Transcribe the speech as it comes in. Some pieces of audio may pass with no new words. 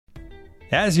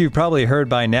As you've probably heard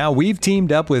by now, we've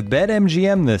teamed up with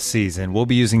BetMGM this season. We'll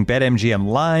be using BetMGM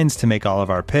lines to make all of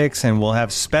our picks, and we'll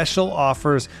have special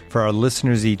offers for our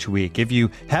listeners each week. If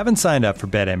you haven't signed up for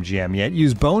BetMGM yet,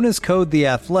 use bonus code The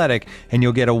Athletic, and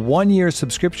you'll get a 1-year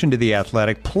subscription to The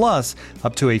Athletic, plus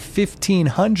up to a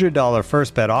 $1,500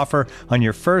 first bet offer on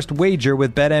your first wager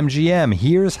with BetMGM.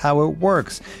 Here's how it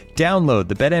works. Download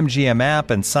the BetMGM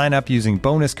app and sign up using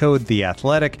bonus code The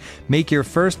Athletic. Make your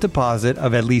first deposit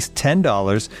of at least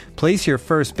 $10. Place your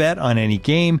first bet on any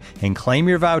game and claim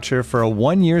your voucher for a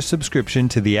 1-year subscription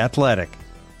to The Athletic.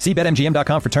 See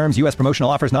BetMGM.com for terms. U.S. promotional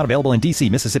offers not available in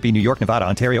D.C., Mississippi, New York, Nevada,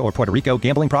 Ontario, or Puerto Rico.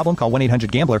 Gambling problem? Call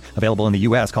 1-800-GAMBLER. Available in the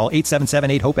U.S. Call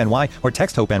 877-8-HOPE-NY or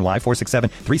text HOPE-NY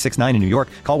 467-369 in New York.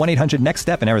 Call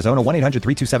 1-800-NEXT-STEP in Arizona.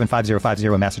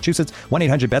 1-800-327-5050 in Massachusetts.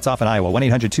 1-800-BETS-OFF in Iowa.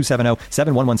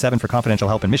 1-800-270-7117 for confidential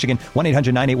help in Michigan.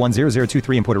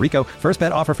 1-800-981-0023 in Puerto Rico. First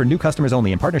bet offer for new customers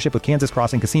only in partnership with Kansas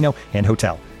Crossing Casino and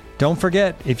Hotel. Don't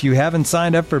forget, if you haven't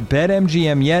signed up for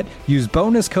BetMGM yet, use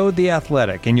bonus code The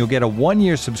Athletic, and you'll get a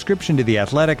 1-year subscription to The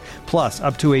Athletic, plus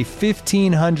up to a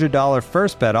 $1,500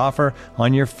 first bet offer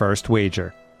on your first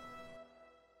wager.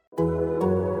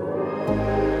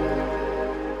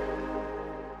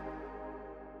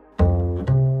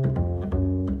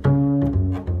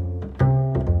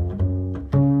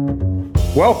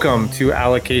 Welcome to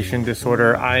Allocation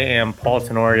Disorder. I am Paul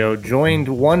Tenorio, joined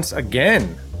once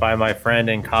again by my friend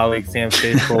and colleague Sam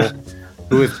Staples,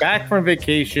 who is back from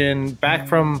vacation, back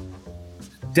from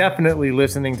definitely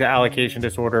listening to Allocation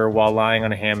Disorder while lying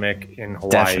on a hammock in Hawaii.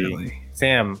 Definitely.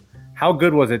 Sam, how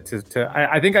good was it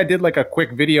I think I did like a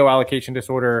quick video Allocation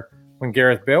Disorder when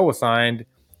Gareth Bale was signed,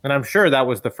 and I'm sure that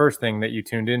was the first thing that you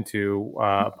tuned into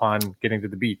upon getting to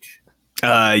the beach.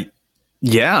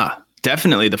 Yeah.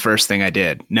 Definitely the first thing I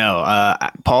did. No,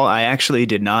 Paul, I actually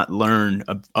did not learn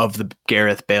of the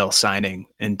Gareth Bale signing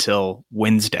until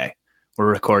Wednesday. We're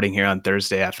recording here on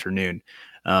Thursday afternoon.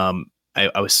 That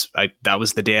was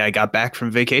the day I got back from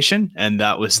vacation, and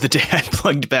that was the day I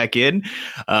plugged back in.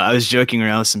 I was joking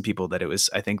around with some people that it was,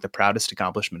 I think, the proudest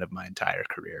accomplishment of my entire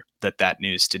career, that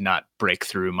news did not break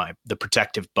through the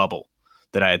protective bubble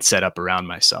that I had set up around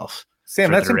myselth. Sam,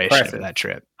 that's impressive. Of that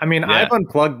trip. I mean, Yeah. I've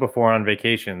unplugged before on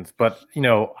vacations, but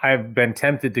I've been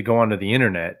tempted to go onto the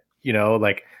internet.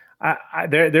 That's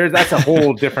a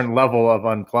whole different level of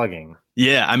unplugging.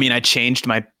 Yeah, I mean, I changed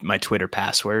my Twitter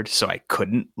password so I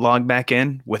couldn't log back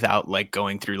in without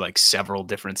going through several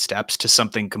different steps to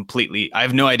something completely. I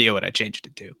have no idea what I changed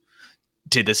it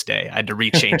to this day. I had to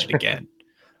rechange it again.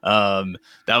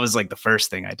 That was the first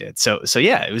thing I did. So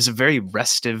yeah, it was a very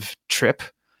restive trip.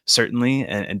 Certainly,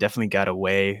 and definitely got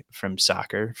away from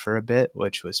soccer for a bit,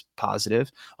 which was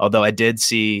positive. Although I did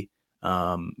see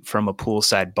from a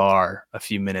poolside bar a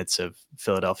few minutes of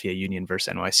Philadelphia Union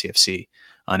versus NYCFC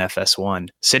on FS1,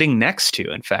 sitting next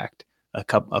to, in fact,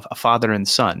 a father and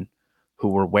son who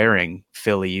were wearing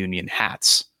Philly Union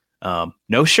hats.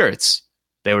 No shirts.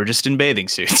 They were just in bathing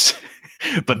suits,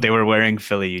 but they were wearing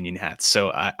Philly Union hats.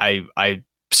 So I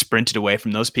sprinted away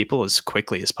from those people as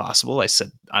quickly as possible. I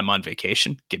said, I'm on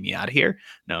vacation. Get me out of here.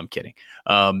 No, I'm kidding.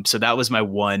 So that was my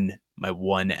one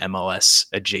MLS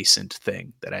adjacent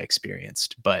thing that I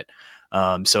experienced. But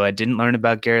so I didn't learn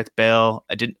about Gareth Bale.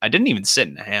 I didn't even sit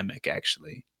in a hammock,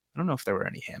 actually. I don't know if there were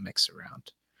any hammocks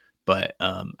around, but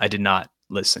I did not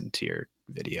listen to your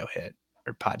video hit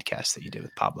or podcast that you did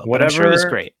with Pablo. But I'm sure it was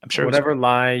great. I'm sure whatever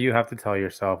lie you have to tell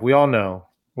yourself. We all know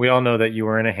that you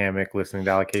were in a hammock listening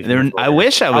to Allocation. I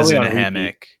wish I was in a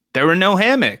hammock. There were no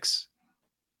hammocks.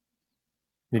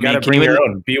 You got to bring your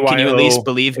own. Can you at least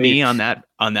believe me on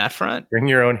that front? Bring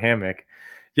your own hammock.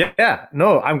 Yeah.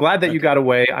 No, I'm glad that you got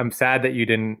away. I'm sad that you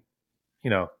didn't,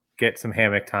 get some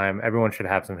hammock time. Everyone should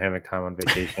have some hammock time on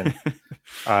vacation.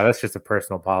 That's just a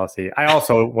personal policy. I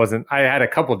also wasn't. I had a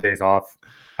couple of days off.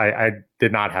 I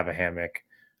did not have a hammock.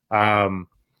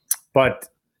 But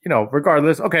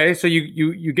regardless. Okay, so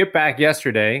you get back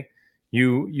yesterday.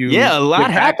 You a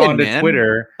lot happened, onto man.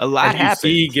 Twitter. A lot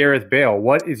happened. You see Gareth Bale.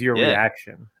 What is your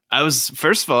reaction?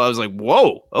 First of all, I was like,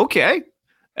 whoa, okay.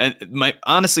 And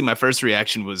my first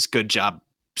reaction was good job,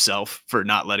 self, for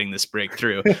not letting this break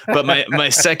through. But my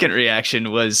second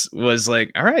reaction was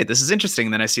like, all right, this is interesting.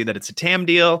 And then I see that it's a TAM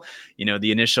deal.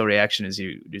 The initial reaction is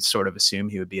you sort of assume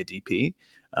he would be a DP.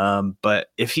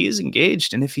 But if he is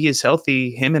engaged and if he is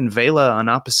healthy, him and Vela on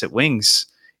opposite wings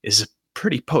is a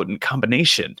pretty potent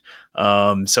combination. So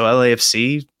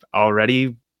LAFC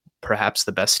already perhaps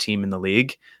the best team in the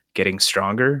league, getting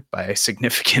stronger by a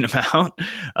significant amount.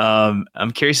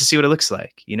 I'm curious to see what it looks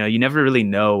like. You never really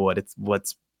know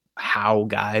how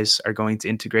guys are going to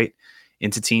integrate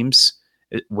into teams.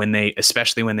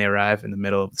 especially when they arrive in the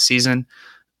middle of the season.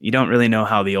 You don't really know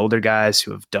how the older guys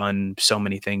who have done so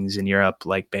many things in Europe,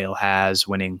 like Bale has,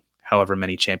 winning however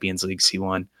many Champions Leagues he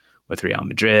won with Real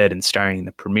Madrid and starring in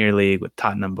the Premier League with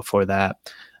Tottenham before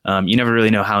that. You never really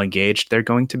know how engaged they're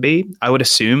going to be. I would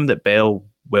assume that Bale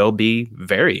will be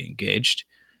very engaged,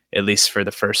 at least for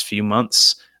the first few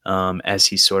months, as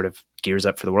he sort of gears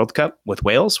up for the World Cup with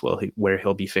Wales, where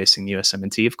he'll be facing the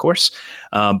USMNT, of course.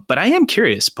 But I am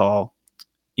curious, Paul,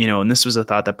 and this was a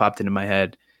thought that popped into my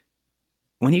head.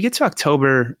 When you get to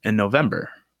October and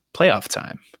November, playoff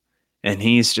time, and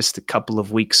he's just a couple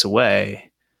of weeks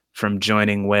away from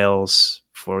joining Wales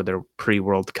for their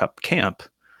pre-World Cup camp,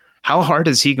 how hard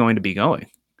is he going to be going?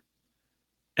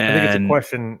 I think it's a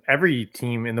question every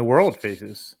team in the world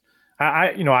faces.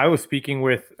 I was speaking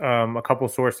with a couple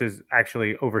sources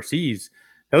actually overseas.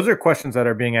 Those are questions that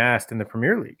are being asked in the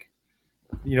Premier League.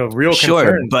 Real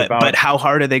concerns. But how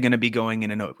hard are they going to be going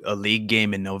in a league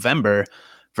game in November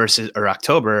versus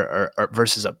October or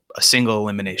versus a single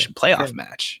elimination playoff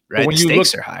match? Right, the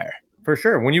stakes are higher for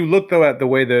sure. When you look though at the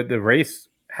way the race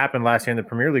happened last year in the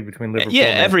Premier League between Liverpool,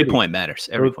 every point matters.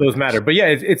 Those matter. But yeah,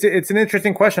 it's an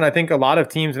interesting question. I think a lot of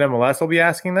teams in MLS will be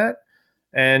asking that,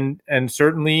 and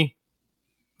certainly,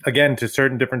 again, to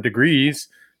certain different degrees,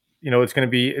 it's going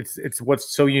to be it's what's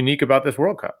so unique about this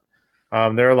World Cup.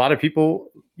 There are a lot of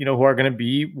people, who are going to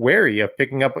be wary of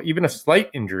picking up even a slight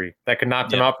injury that could knock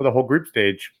them out for the whole group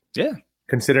stage. Yeah,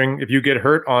 considering if you get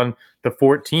hurt on the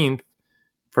 14th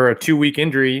for a 2-week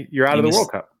injury, you're out of the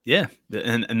World Cup. Yeah,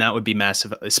 and that would be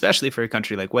massive, especially for a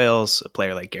country like Wales, a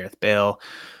player like Gareth Bale,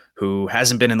 who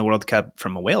hasn't been in the World Cup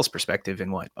from a Wales perspective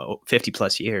in 50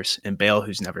 plus years, and Bale,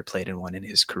 who's never played in one in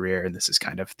his career. And this is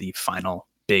kind of the final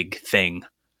big thing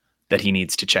that he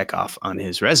needs to check off on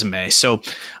his resume. So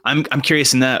I'm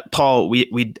curious in that, Paul,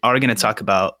 we are going to talk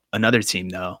about another team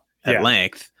though at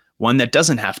length, one that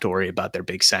doesn't have to worry about their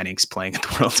big signings playing at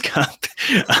the World Cup.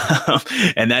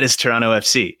 And that is Toronto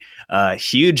FC.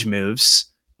 Huge moves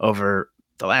over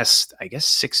the last,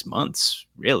 6 months,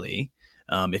 really.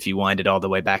 If you wind it all the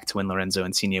way back to when Lorenzo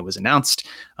Insigne was announced,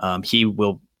 he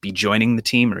will be joining the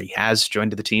team, or he has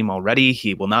joined the team already.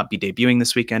 He will not be debuting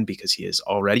this weekend because he has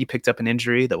already picked up an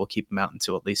injury that will keep him out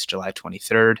until at least July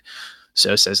 23rd.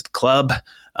 So says the club.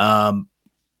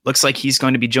 Looks like he's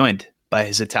going to be joined by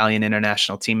his Italian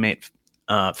international teammate,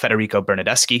 Federico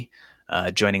Bernardeschi,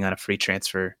 joining on a free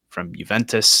transfer from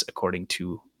Juventus, according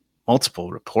to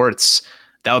multiple reports.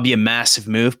 That would be a massive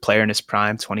move. Player in his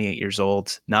prime, 28 years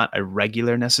old, not a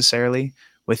regular necessarily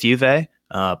with Juve,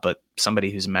 but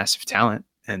somebody who's a massive talent.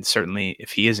 And certainly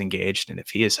if he is engaged and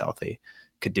if he is healthy,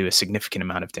 could do a significant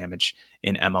amount of damage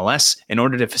in MLS. In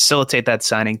order to facilitate that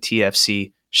signing,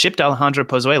 TFC shipped Alejandro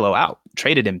Pozuelo out,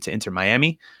 traded him to Inter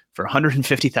Miami for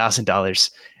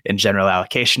 $150,000 in general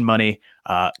allocation money.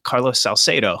 Carlos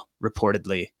Salcedo,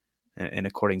 reportedly, and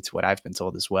according to what I've been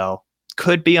told as well,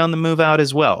 could be on the move out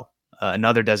as well.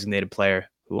 Another designated player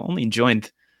who only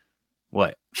joined,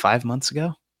 5 months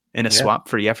ago in a swap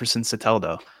for Jefferson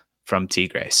Soteldo from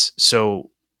Tigres.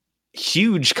 So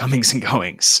huge comings and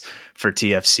goings for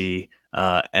TFC,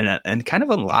 and kind of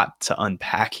a lot to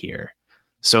unpack here.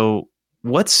 So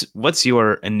what's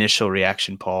your initial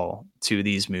reaction, Paul, to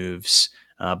these moves,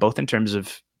 both in terms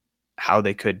of how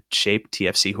they could shape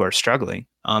TFC, who are struggling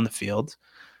on the field,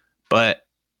 but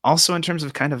also in terms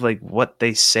of kind of like what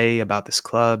they say about this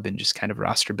club and just kind of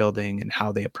roster building and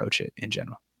how they approach it in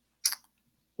general?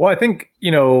 Well, I think,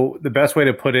 the best way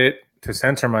to put it, to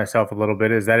censor myself a little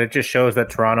bit, is that it just shows that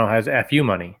Toronto has FU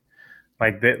money,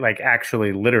 like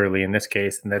actually literally in this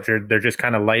case, and that they're just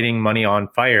kind of lighting money on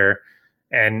fire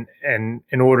and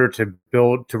in order to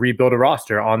rebuild a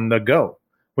roster on the go,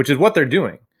 which is what they're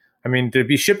doing. I mean, to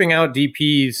be shipping out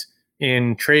DPs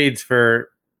in trades for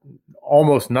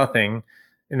almost nothing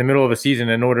in the middle of a season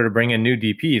in order to bring in new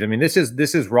DPs. I mean, this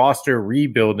is roster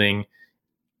rebuilding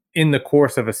in the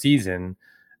course of a season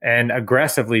and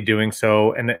aggressively doing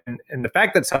so. And the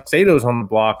fact that Salcedo's on the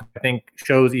block, I think,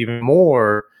 shows even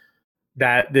more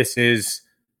that this is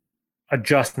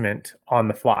adjustment on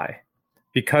the fly.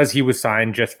 Because he was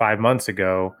signed just 5 months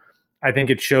ago, I think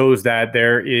it shows that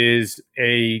there is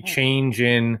a change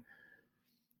in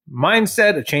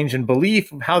mindset, a change in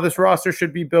belief of how this roster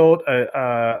should be built,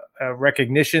 a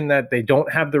recognition that they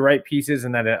don't have the right pieces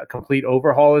and that a complete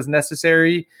overhaul is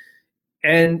necessary.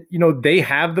 And, they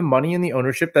have the money and the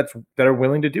ownership that are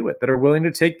willing to do it, that are willing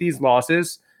to take these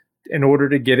losses in order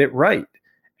to get it right.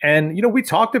 And, we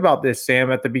talked about this,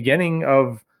 Sam, at the beginning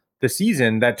of the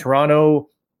season, that Toronto,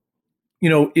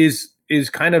 is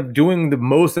kind of doing the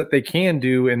most that they can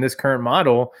do in this current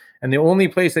model. And the only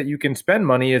place that you can spend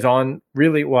money is on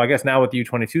really, well, I guess now with the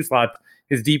U22 slot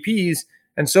is DPs.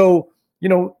 And so,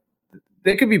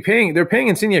 they're paying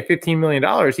Insigne $15 million.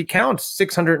 He counts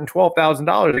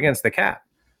 $612,000 against the cap.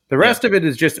 The rest of it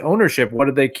is just ownership. What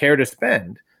do they care to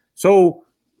spend? So,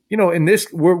 in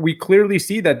this, we clearly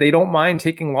see that they don't mind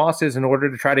taking losses in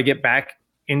order to try to get back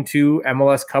into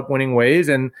MLS Cup winning ways.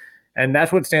 And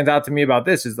that's what stands out to me about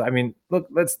this is, look,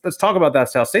 let's talk about that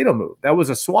Salcedo move. That was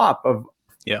a swap of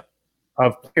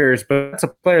players, but that's a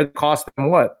player that cost them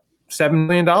what, $7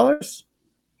 million?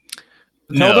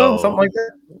 No, something like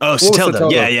that. Oh,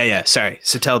 Soteldo. Yeah. Sorry,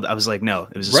 Soteldo. I was like, no,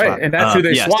 it was a swap. And that's who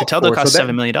they swapped Soteldo for. cost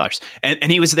 $7 million,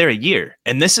 and he was there a year.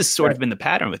 And this has sort of been the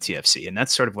pattern with TFC, and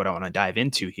that's sort of what I want to dive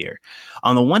into here.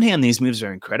 On the one hand, these moves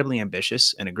are incredibly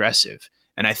ambitious and aggressive,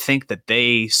 and I think that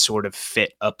they sort of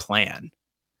fit a plan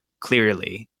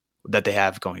clearly that they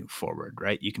have going forward.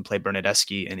 Right, you can play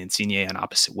Bernardeschi and Insigne on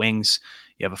opposite wings.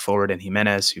 You have a forward in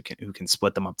Jimenez who can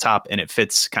split them up top, and it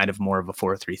fits kind of more of a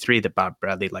 4-3-3 that Bob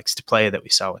Bradley likes to play that we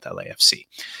saw with LAFC.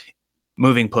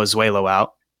 Moving Pozuelo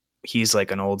out, he's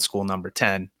like an old school number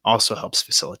 10, also helps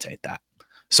facilitate that.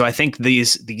 So I think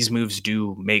these moves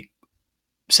do make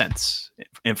sense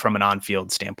from an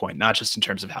on-field standpoint, not just in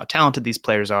terms of how talented these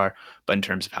players are, but in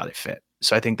terms of how they fit.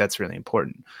 So I think that's really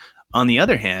important. On the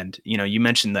other hand, you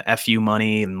mentioned the FU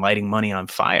money and lighting money on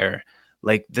fire.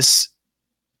 Like this,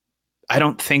 I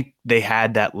don't think they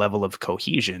had that level of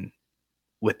cohesion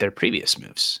with their previous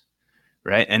moves,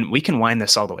 right? And we can wind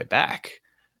this all the way back,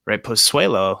 right?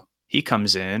 Pozuelo, he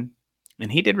comes in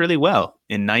and he did really well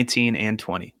in 19 and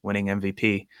 20, winning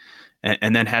MVP,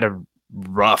 and then had a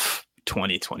rough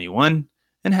 2021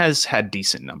 and has had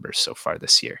decent numbers so far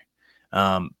this year.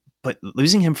 But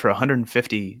losing him for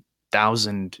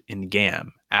 150,000 in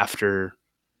GAM after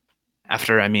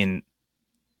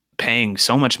paying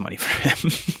so much money for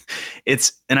him.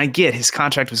 And I get his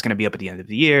contract was going to be up at the end of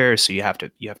the year. So you have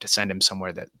to send him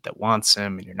somewhere that wants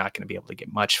him, and you're not going to be able to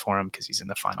get much for him because he's in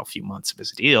the final few months of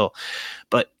his deal.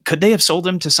 But could they have sold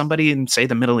him to somebody in, say,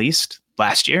 the Middle East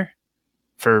last year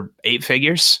for 8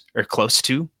 figures or close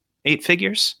to 8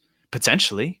 figures,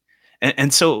 potentially?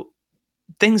 And so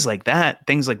things like that,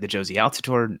 things like the Josie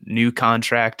Altidore new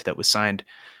contract that was signed.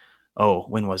 Oh,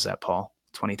 when was that, Paul?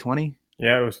 2020?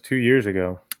 Yeah, it was 2 years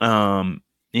ago. And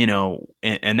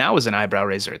that was an eyebrow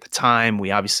raiser at the time.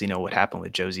 We obviously know what happened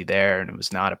with Josie there, and it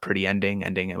was not a pretty ending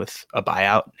it with a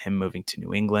buyout, him moving to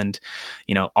New England,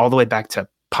 all the way back to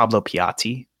Pablo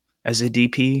Piatti as a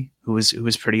DP, who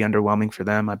was pretty underwhelming for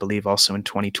them, I believe, also in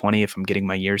 2020, if I'm getting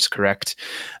my years correct.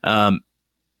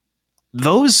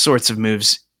 Those sorts of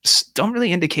moves don't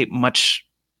really indicate much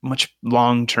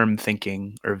long-term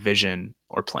thinking or vision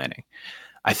or planning.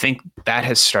 I think that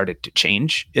has started to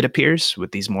change, it appears,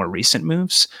 with these more recent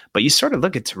moves. But you sort of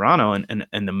look at Toronto and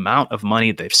the amount of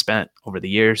money they've spent over the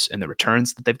years and the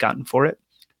returns that they've gotten for it,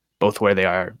 both where they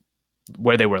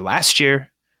were last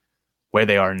year, where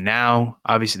they are now.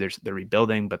 Obviously, they're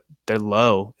rebuilding, but they're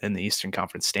low in the Eastern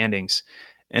Conference standings.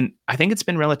 And I think it's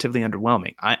been relatively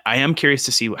underwhelming. I am curious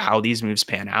to see how these moves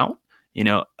pan out.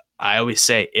 I always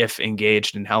say if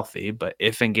engaged and healthy, but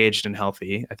if engaged and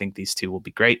healthy, I think these two will be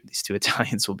great. These two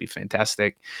Italians will be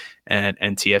fantastic. And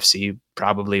TFC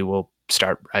probably will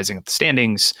start rising up the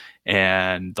standings,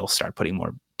 and they'll start putting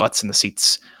more butts in the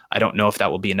seats. I don't know if that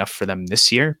will be enough for them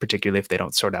this year, particularly if they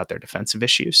don't sort out their defensive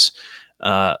issues.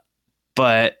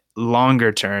 But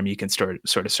longer term, you can sort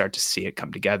of start to see it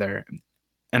come together.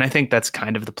 And I think that's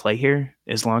kind of the play here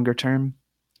is longer term,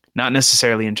 not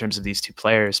necessarily in terms of these two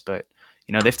players, but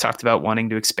they've talked about wanting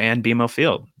to expand BMO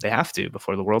Field. They have to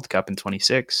before the World Cup in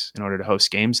 2026 in order to host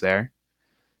games there.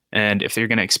 And if you're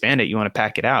going to expand it, you want to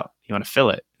pack it out. You want to fill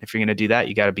it. If you're going to do that,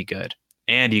 you got to be good,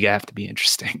 and you have to be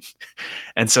interesting.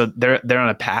 And so they're on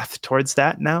a path towards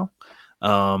that now.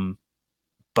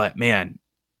 But man,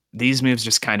 these moves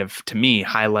just kind of, to me,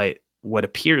 highlight what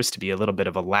appears to be a little bit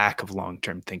of a lack of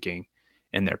long-term thinking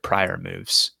in their prior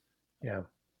moves. Yeah.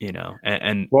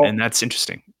 And that's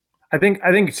interesting. I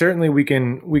think certainly we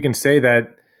can say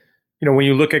that, when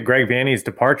you look at Greg Vanney's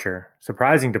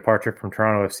surprising departure from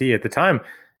Toronto FC at the time,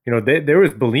 there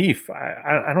was belief.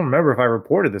 I don't remember if I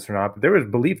reported this or not, but there was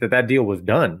belief that deal was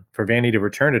done for Vanney to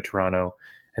return to Toronto,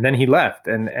 and then he left.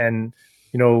 The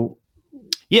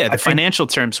financial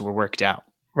terms were worked out.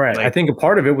 Right. I think a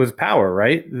part of it was power,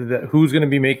 right? Who's going to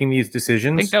be making these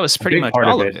decisions? I think that was pretty much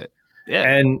all of it.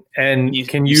 Yeah. And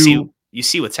you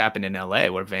see what's happened in LA,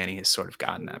 where Vanney has sort of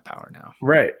gotten that power now.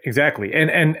 Right, exactly.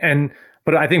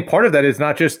 But I think part of that is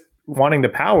not just wanting the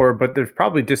power, but there's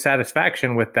probably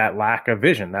dissatisfaction with that lack of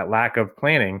vision, that lack of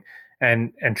planning,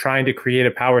 and trying to create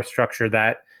a power structure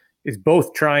that is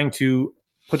both trying to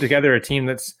put together a team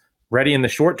that's ready in the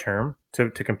short term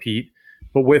to compete,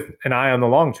 but with an eye on the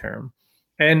long term.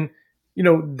 And,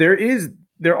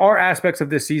 there are aspects of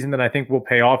this season that I think will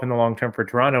pay off in the long term for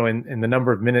Toronto in the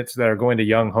number of minutes that are going to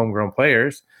young homegrown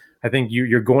players. I think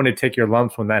you're going to take your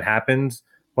lumps when that happens.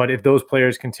 But if those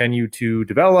players continue to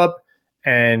develop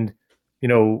and,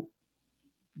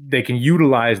 they can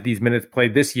utilize these minutes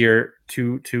played this year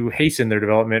to hasten their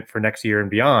development for next year and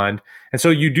beyond. And so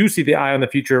you do see the eye on the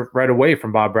future right away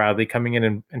from Bob Bradley coming in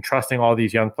and trusting all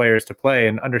these young players to play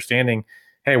and understanding,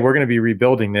 hey, we're going to be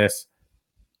rebuilding this.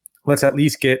 Let's at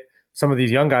least get some of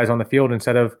these young guys on the field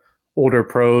instead of older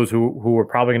pros who are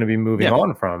probably going to be moving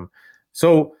on from.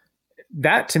 So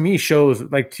that to me shows,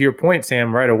 like to your point,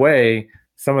 Sam, right away,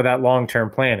 some of that long-term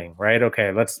planning, right?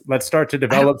 Okay, let's start to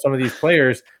develop some of these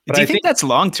players. But do you think that's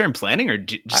long-term planning or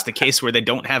just the case where they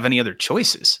don't have any other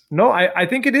choices? No, I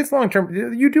think it is long-term.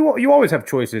 You always have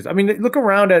choices. I mean, look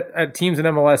around at teams in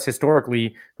MLS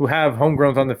historically who have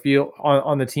homegrowns on the field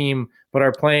on the team, but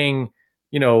are playing,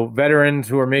 veterans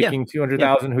who are making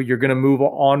 200,000 who you're going to move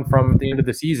on from at the end of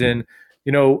the season.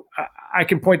 I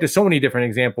can point to so many different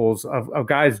examples of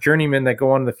guys, journeymen that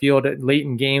go on the field late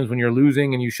in games when you're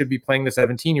losing and you should be playing the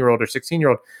 17-year-old or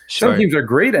 16-year-old. Sure. Some teams are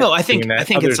great at I think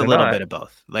it's a little not. bit of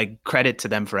both. Like, credit to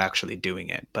them for actually doing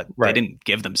it, but they didn't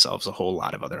give themselves a whole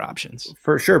lot of other options.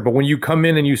 For sure. But when you come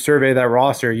in and you survey that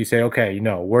roster, you say, okay,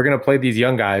 we're going to play these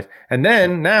young guys. And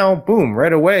then now, boom,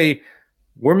 right away,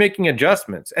 we're making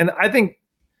adjustments. And I think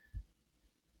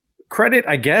credit,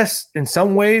 I guess, in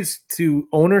some ways to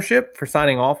ownership for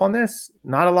signing off on this.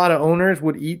 Not a lot of owners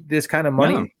would eat this kind of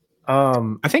money.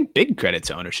 No. I think big credit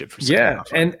to ownership for signing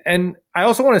off on and I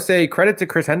also want to say credit to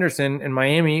Chris Henderson in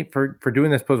Miami for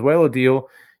doing this Pozuelo deal.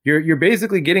 You're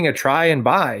basically getting a try and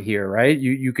buy here, right?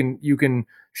 You can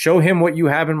show him what you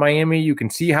have in Miami. You can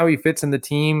see how he fits in the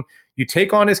team. You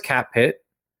take on his cap hit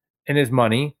and his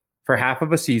money for half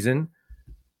of a season,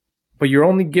 but you're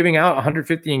only giving out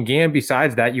 150 in GAM.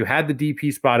 Besides that, you had the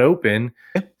DP spot open.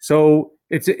 So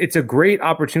it's a great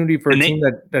opportunity for a team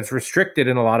that's restricted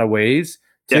in a lot of ways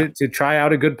to try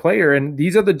out a good player. And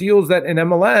these are the deals that in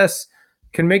MLS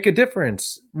can make a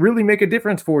difference, really make a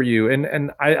difference for you.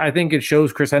 And I think it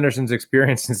shows Chris Henderson's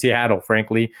experience in Seattle,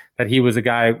 frankly, that he was a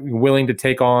guy willing to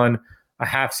take on a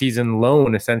half season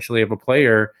loan essentially of a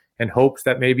player and hopes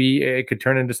that maybe it could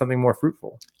turn into something more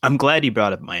fruitful. I'm glad you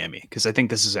brought up Miami because I think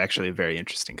this is actually a very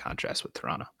interesting contrast with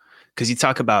Toronto. Because you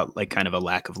talk about like kind of a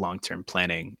lack of long-term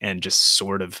planning and just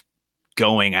sort of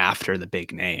going after the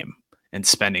big name and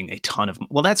spending a ton of,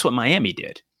 that's what Miami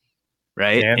did,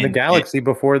 right? And the Galaxy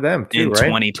before them too, in right?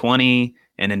 2020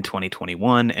 and in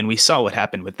 2021. And we saw what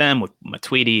happened with them, with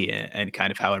Matuidi and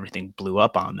kind of how everything blew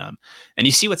up on them. And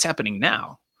you see what's happening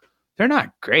now. They're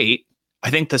not great. I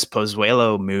think this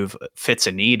Pozuelo move fits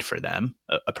a need for them,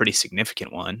 a pretty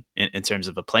significant one in terms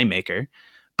of a playmaker.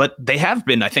 But they have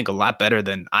been, I think, a lot better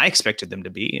than I expected them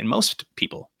to be, and most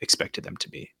people expected them to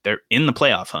be. They're in the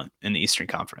playoff hunt in the Eastern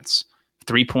Conference,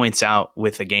 3 points out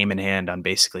with a game in hand on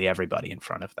basically everybody in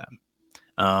front of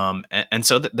them. And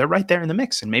so they're right there in the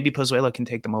mix, and maybe Pozuelo can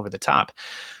take them over the top.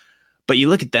 But you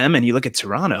look at them and you look at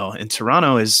Toronto, and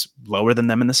Toronto is lower than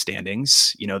them in the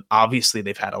standings. Obviously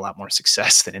they've had a lot more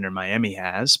success than Inter Miami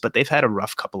has, but they've had a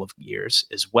rough couple of years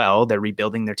as well. They're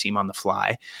rebuilding their team on the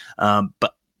fly.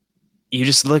 But you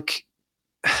just look,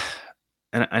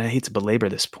 and I hate to belabor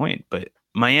this point, but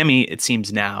Miami, it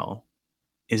seems now,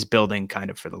 is building kind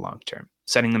of for the long term,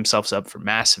 setting themselves up for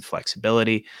massive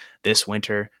flexibility this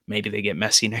winter. Maybe they get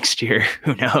Messi next year,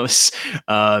 who knows?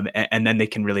 And then they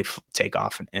can really take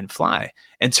off and fly.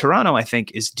 And Toronto, I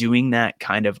think, is doing that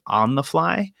kind of on the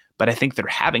fly, but I think they're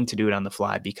having to do it on the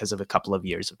fly because of a couple of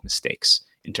years of mistakes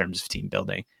in terms of team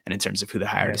building and in terms of who they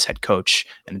hired as head coach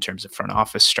and in terms of front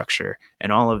office structure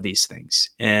and all of these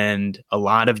things. And a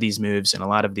lot of these moves and a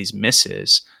lot of these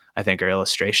misses, I think, are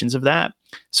illustrations of that.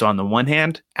 So on the one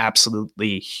hand,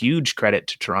 absolutely huge credit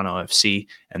to Toronto FC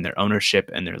and their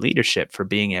ownership and their leadership for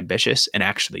being ambitious and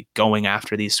actually going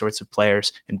after these sorts of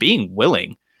players and being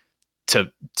willing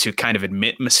to kind of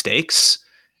admit mistakes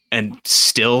and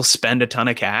still spend a ton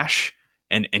of cash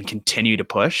and continue to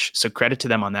push. So credit to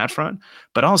them on that front.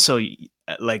 But also,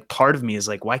 like, part of me is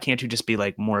like, why can't you just be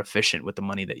like more efficient with the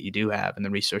money that you do have and the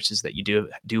resources that you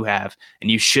do have?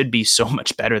 And you should be so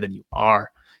much better than you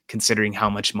are, considering how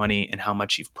much money and how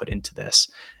much you've put into this.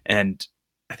 And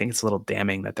I think it's a little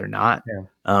damning that they're not.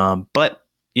 But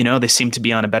they seem to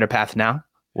be on a better path now.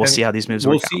 We'll see how these moves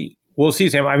work out. We'll see,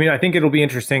 Sam. I mean, I think it'll be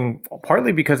interesting,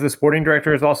 partly because the sporting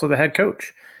director is also the head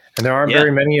coach. And there aren't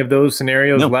very many of those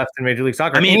scenarios left in Major League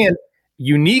Soccer. And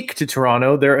unique to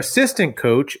Toronto, their assistant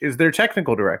coach is their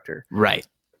technical director. Right.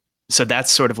 So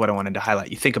that's sort of what I wanted to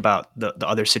highlight. You think about the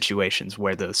other situations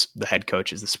where the head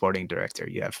coach is the sporting director.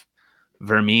 You have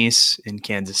Vermees in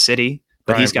Kansas City,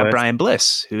 but he's got Brian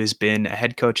Bliss, who has been a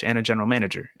head coach and a general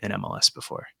manager in MLS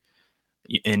before.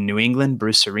 In New England,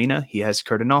 Bruce Arena, he has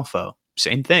Curt Onalfo.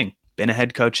 Same thing. Been a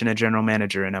head coach and a general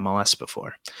manager in MLS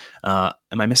before. Am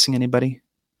I missing anybody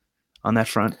on that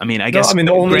front? I mean, I guess the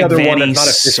only Greg other Vanney, one that's not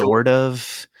official. sort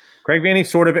of. Greg Vanney,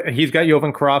 sort of. He's got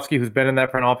Jovan Karofsky, who's been in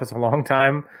that front office a long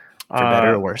time. For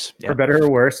better or worse. For better or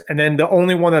worse. And then the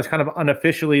only one that's kind of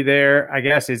unofficially there, I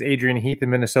guess, is Adrian Heath in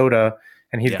Minnesota.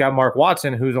 And he's got Mark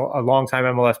Watson, who's a longtime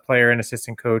MLS player and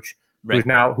assistant coach,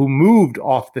 who moved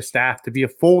off the staff to be a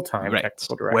full-time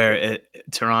technical director. Where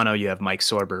at Toronto, you have Mike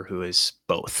Sorber, who is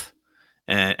both.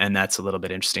 And that's a little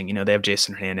bit interesting. You know, they have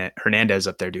Jason Hernandez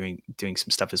up there doing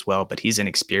some stuff as well, but he's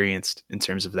inexperienced in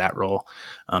terms of that role,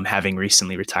 having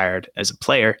recently retired as a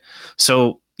player.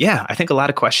 So, yeah, I think a lot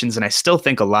of questions, and I still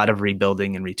think a lot of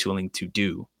rebuilding and retooling to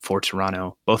do for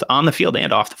Toronto, both on the field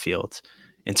and off the field,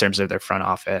 in terms of their front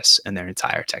office and their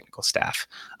entire technical staff.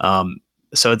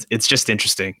 So it's just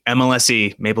interesting.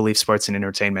 MLSE, Maple Leaf Sports and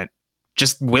Entertainment,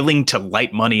 just willing to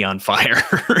light money on fire.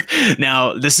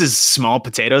 Now, this is small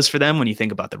potatoes for them when you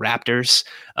think about the Raptors.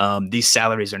 These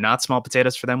salaries are not small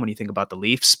potatoes for them when you think about the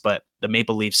Leafs, but the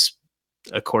Maple Leafs,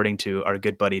 according to our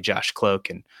good buddy Josh Cloak,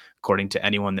 and according to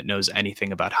anyone that knows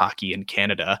anything about hockey in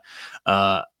Canada,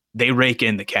 they rake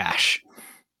in the cash.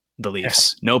 The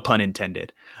Leafs, no pun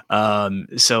intended.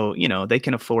 So, you know, they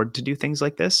can afford to do things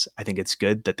like this. I think it's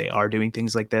good that they are doing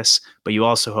things like this, but you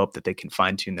also hope that they can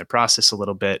fine tune their process a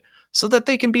little bit so that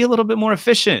they can be a little bit more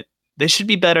efficient. They should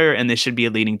be better, and they should be a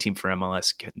leading team for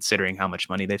MLS, considering how much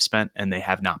money they've spent, and they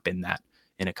have not been that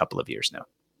in a couple of years now.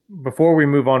 Before we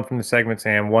move on from the segment,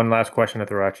 Sam, one last question to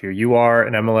throw at you. You are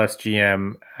an MLS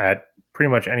GM at pretty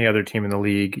much any other team in the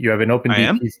league. You have an open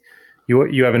DP.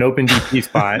 You have an open DP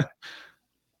spot.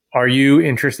 Are you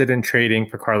interested in trading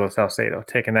for Carlos Salcedo,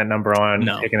 taking that number on,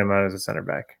 taking him out as a center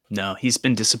back? No, he's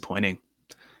been disappointing.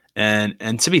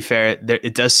 And to be fair,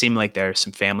 it does seem like there are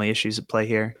some family issues at play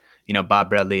here. You know, Bob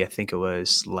Bradley, I think it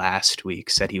was last week,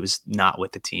 said he was not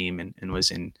with the team and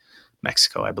was in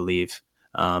Mexico, I believe,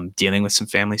 dealing with some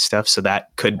family stuff. So that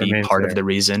could be part of the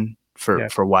reason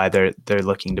for why they're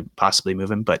looking to possibly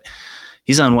move him. But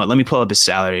he's on what? Let me pull up his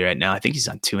salary right now. I think he's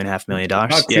on $2.5 million.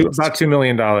 About $2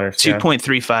 million.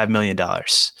 $2.35 million.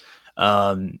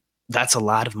 That's a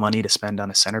lot of money to spend on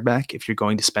a center back. If you're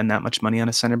going to spend that much money on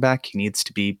a center back, he needs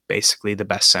to be basically the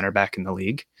best center back in the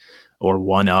league, or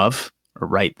one of, or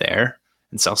right there.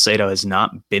 And Salcedo has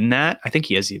not been that. I think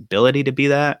he has the ability to be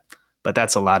that, but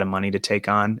that's a lot of money to take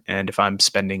on. And if I'm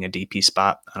spending a DP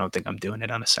spot, I don't think I'm doing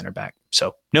it on a center back.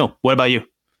 So no. What about you?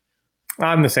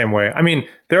 I'm the same way. I mean,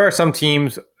 there are some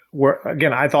teams where,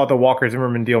 again, I thought the Walker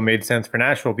Zimmerman deal made sense for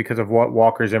Nashville because of what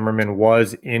Walker Zimmerman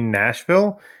was in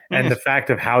Nashville and the fact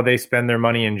of how they spend their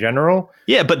money in general.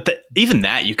 Yeah, but even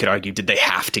that, you could argue, did they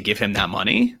have to give him that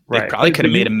money? They probably could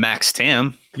have made him max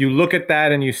TAM. You look at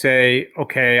that and you say,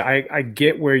 okay, I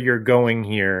get where you're going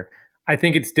here. I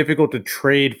think it's difficult to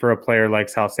trade for a player like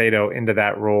Salcedo into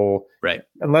that role, right?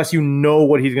 Unless you know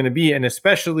what he's going to be. And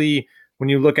especially when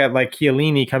you look at like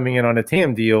Chiellini coming in on a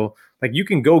TAM deal, like you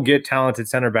can go get talented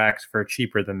center backs for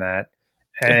cheaper than that.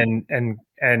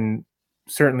 And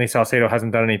certainly Salcedo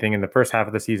hasn't done anything in the first half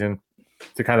of the season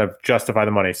to kind of justify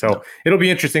the money. So it'll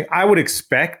be interesting. I would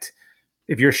expect,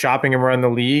 if you're shopping him around the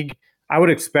league, I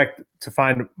would expect to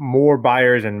find more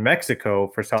buyers in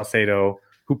Mexico for Salcedo,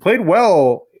 who played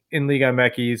well in Liga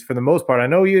MX for the most part. I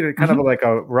know he had kind of like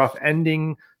a rough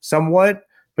ending somewhat,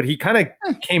 but he kind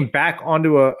of came back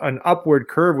onto an upward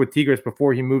curve with Tigres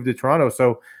before he moved to Toronto.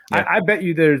 So I bet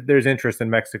you there's interest in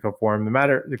Mexico for him.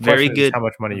 The question is how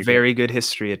much money you get. Good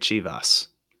history at Chivas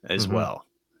as well.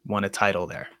 Won a title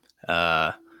there.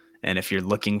 And if you're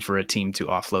looking for a team to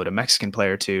offload a Mexican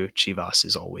player to, Chivas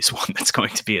is always one that's going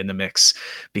to be in the mix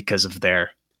because of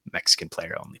their Mexican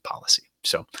player only policy.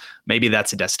 So maybe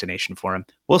that's a destination for him.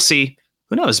 We'll see.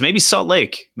 Who knows? Maybe Salt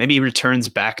Lake. Maybe he returns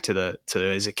back to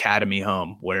his academy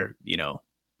home where, you know,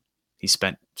 he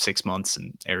spent 6 months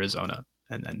in Arizona.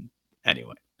 And then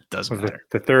anyway, it doesn't matter.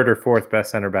 The third or fourth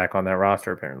best center back on that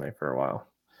roster, apparently, for a while.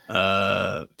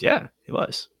 Yeah, he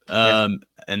was. And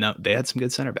they had some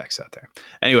good center backs out there.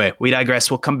 Anyway, we digress.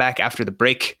 We'll come back after the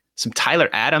break. Some Tyler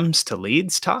Adams to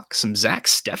Leeds talk, some Zach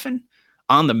Steffen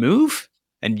on the move,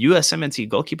 and USMNT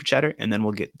goalkeeper chatter, and then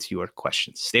we'll get to your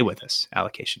questions. Stay with us.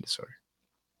 Allocation disorder.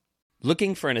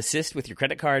 Looking for an assist with your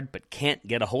credit card but can't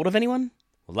get a hold of anyone?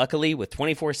 Well, luckily, with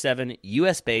 24/7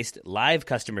 US-based live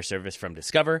customer service from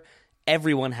Discover,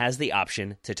 everyone has the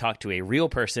option to talk to a real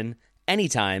person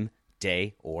anytime,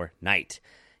 day or night.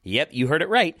 Yep, you heard it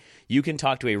right. You can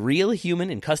talk to a real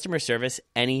human in customer service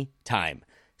anytime.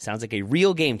 Sounds like a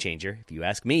real game changer, if you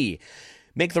ask me.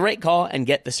 Make the right call and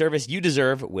get the service you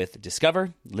deserve with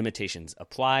Discover. Limitations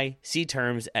apply. See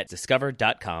terms at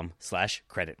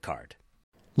discover.com/creditcard.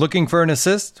 Looking for an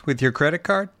assist with your credit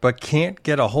card but can't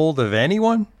get a hold of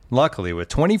anyone? Luckily, with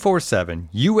 24/7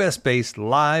 US-based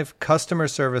live customer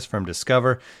service from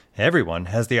Discover, everyone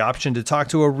has the option to talk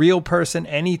to a real person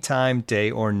anytime, day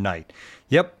or night.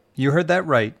 Yep, you heard that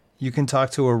right. You can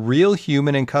talk to a real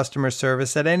human in customer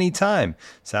service at any time.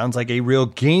 Sounds like a real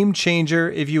game changer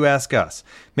if you ask us.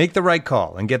 Make the right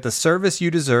call and get the service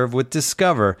you deserve with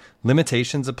Discover.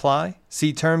 Limitations apply.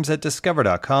 See terms at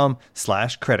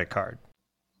discover.com/creditcard.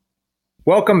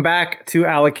 Welcome back to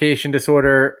Allocation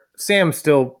Disorder. Sam's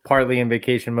still partly in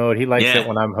vacation mode. He likes it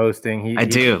when I'm hosting. I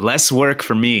do. Less work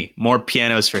for me, more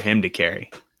pianos for him to carry.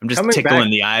 I'm just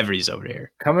tickling the ivories over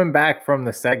here. Coming back from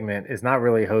the segment is not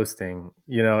really hosting.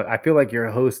 You know, I feel like your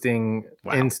hosting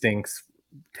instincts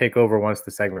take over once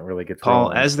the segment really gets Paul,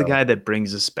 rolling. as the guy that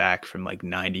brings us back from like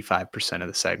 95% of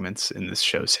the segments in this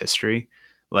show's history,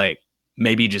 like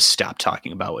maybe just stop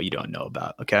talking about what you don't know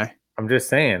about, okay? I'm just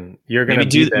saying you're gonna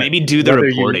do the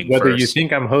reporting. Whether first. you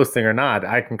think I'm hosting or not,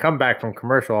 I can come back from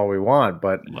commercial all we want,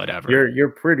 but whatever. You're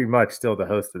pretty much still the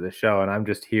host of the show, and I'm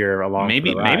just here along.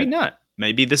 Maybe not.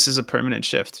 Maybe this is a permanent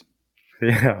shift.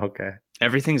 Yeah. Okay.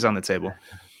 Everything's on the table.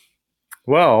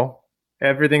 Well,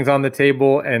 everything's on the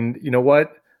table, and you know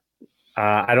what?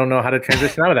 I don't know how to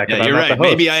transition out of that. Yeah, you're right.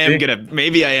 Maybe I am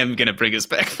gonna bring us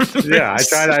back. Yeah, I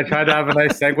tried to have a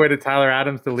nice segue to Tyler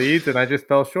Adams to Leeds, and I just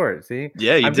fell short. See?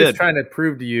 Yeah, I'm just trying to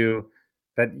prove to you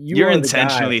that you're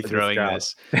intentionally throwing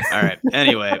this. All right.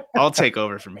 Anyway, I'll take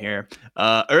over from here.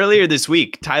 Earlier this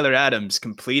week, Tyler Adams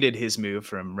completed his move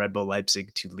from Red Bull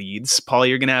Leipzig to Leeds. Paul,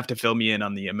 you're gonna have to fill me in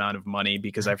on the amount of money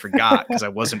because I forgot because I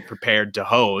wasn't prepared to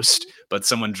host, but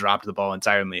someone dropped the ball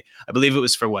entirely. I believe it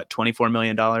was for what, $24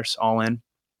 million all in.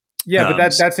 Yeah, but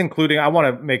that's including, I want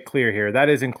to make clear here, that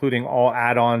is including all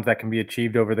add-ons that can be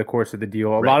achieved over the course of the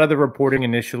deal. A lot of the reporting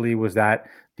initially was that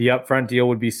the upfront deal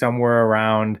would be somewhere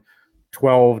around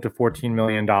 $12 to $14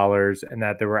 million, and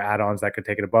that there were add-ons that could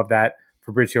take it above that.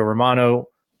 Fabrizio Romano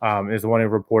is the one who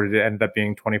reported it ended up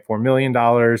being $24 million,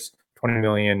 20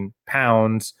 million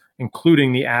pounds,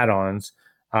 including the add-ons.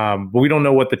 But we don't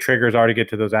know what the triggers are to get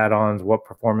to those add-ons, what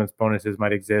performance bonuses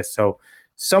might exist. So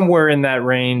somewhere in that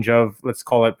range of, let's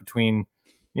call it between,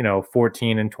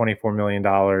 14 and $24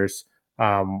 million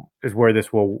is where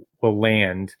this will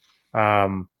land. It's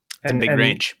a big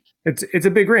range. It's a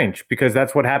big range because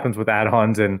that's what happens with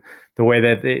add-ons and the way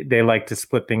that they like to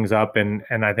split things up. And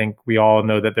I think we all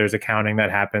know that there's accounting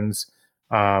that happens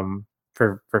for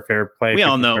fair play. We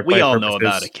all know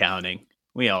about accounting.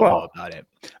 We all know about it.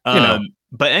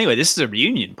 But anyway, this is a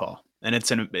reunion, Paul, and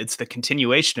it's the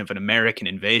continuation of an American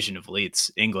invasion of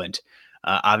Leeds, England.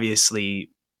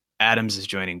 Obviously, Adams is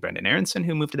joining Brendan Aronson,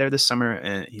 who moved there this summer,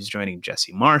 and he's joining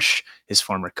Jesse Marsh, his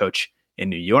former coach in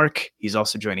New York. He's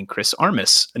also joining Chris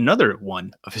Armas, another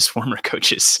one of his former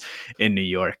coaches in New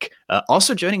York.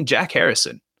 Also joining Jack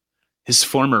Harrison, his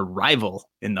former rival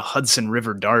in the Hudson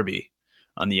River Derby.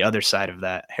 On the other side of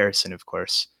that, Harrison, of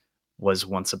course, was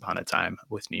once upon a time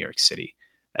with New York City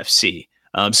FC.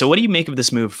 So what do you make of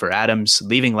this move for Adams,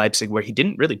 leaving Leipzig, where he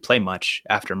didn't really play much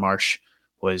after Marsh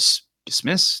was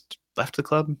dismissed, left the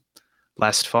club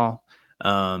last fall,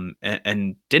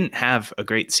 and didn't have a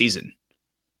great season?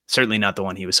 Certainly not the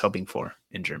one he was hoping for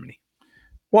in Germany.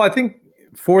 Well, I think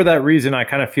for that reason, I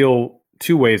kind of feel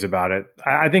two ways about it.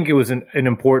 I think it was an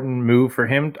important move for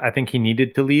him. I think he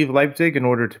needed to leave Leipzig in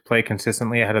order to play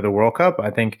consistently ahead of the World Cup.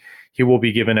 I think he will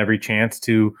be given every chance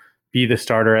to be the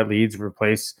starter at Leeds,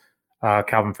 replace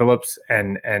Calvin Phillips,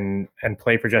 and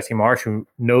play for Jesse Marsh, who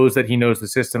knows that he knows the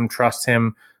system, trusts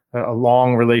him. A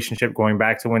long relationship going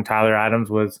back to when Tyler Adams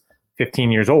was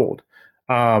 15 years old.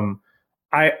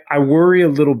 I worry a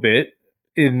little bit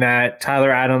in that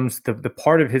Tyler Adams, the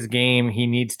part of his game he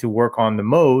needs to work on the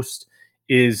most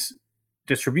is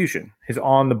distribution, his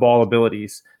on-the-ball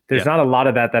abilities. There's not a lot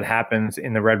of that happens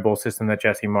in the Red Bull system that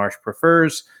Jesse Marsh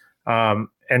prefers.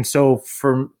 And so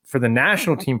for the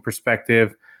national team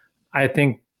perspective, I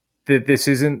think that this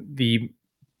isn't the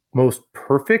most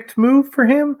perfect move for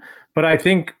him. But I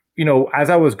think, as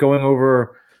I was going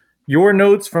over your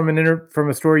notes from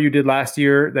a story you did last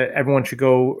year that everyone should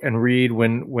go and read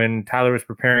when Tyler was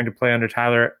preparing to play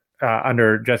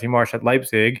under Jesse Marsh at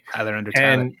Leipzig. Tyler under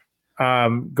Tyler.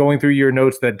 And going through your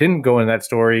notes that didn't go in that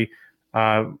story,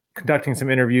 conducting some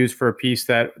interviews for a piece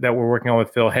that we're working on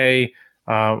with Phil Hay,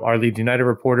 our Leeds United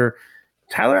reporter.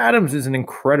 Tyler Adams is an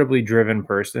incredibly driven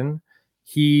person.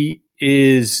 He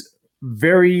is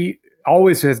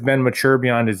always has been mature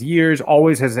beyond his years,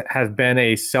 always has been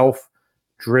a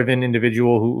self-driven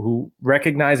individual who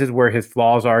recognizes where his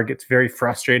flaws are, gets very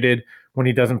frustrated when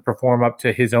he doesn't perform up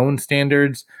to his own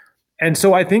standards. And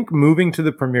so I think moving to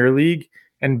the Premier League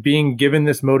and being given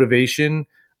this motivation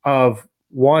of,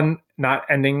 one, not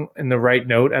ending in the right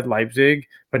note at Leipzig,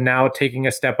 but now taking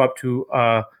a step up to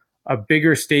a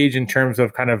bigger stage in terms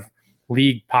of kind of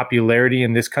league popularity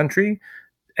in this country,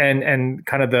 and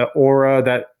kind of the aura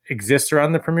that exists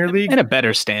around the Premier League, and a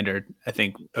better standard, I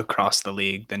think, across the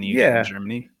league than you get in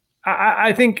Germany.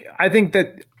 I think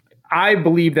that I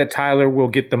believe that Tyler will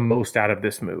get the most out of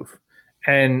this move,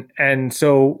 and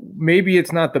so maybe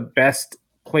it's not the best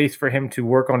place for him to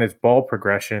work on his ball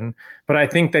progression, but I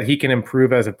think that he can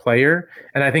improve as a player,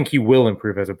 and I think he will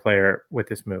improve as a player with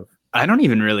this move. I don't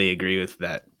even really agree with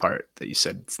that part that you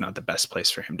said it's not the best place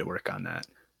for him to work on that.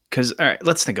 Because, all right,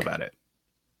 let's think about it.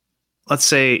 Let's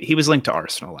say he was linked to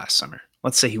Arsenal last summer.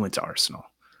 Let's say he went to Arsenal.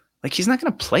 Like, he's not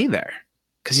going to play there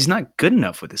because he's not good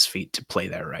enough with his feet to play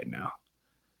there right now.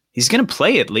 He's going to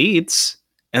play at Leeds.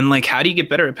 And, like, how do you get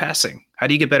better at passing? How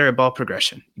do you get better at ball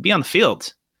progression? You be on the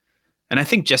field. And I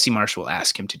think Jesse Marsch will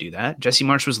ask him to do that. Jesse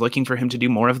Marsch was looking for him to do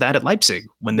more of that at Leipzig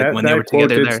when they were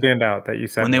together there. Stand out that you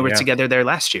said when they were together there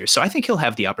last year. So I think he'll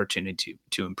have the opportunity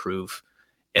to improve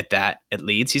at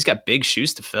Leeds. He's got big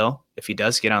shoes to fill if he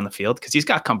does get on the field, because he's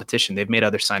got competition. They've made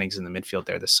other signings in the midfield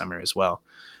there this summer as well.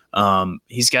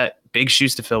 He's got big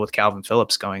shoes to fill with Calvin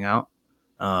Phillips going out.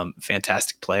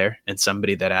 Fantastic player, and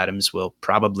somebody that Adams will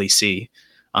probably see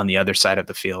on the other side of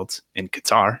the field in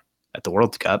Qatar at the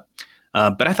World Cup.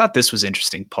 But I thought this was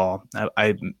interesting, Paul.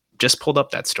 I just pulled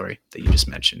up that story that you just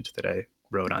mentioned that I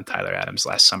wrote on Tyler Adams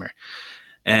last summer.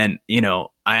 And,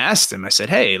 I asked him, I said,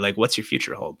 hey, like, what's your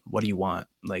future hold? What do you want?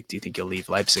 Like, do you think you'll leave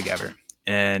Leipzig ever?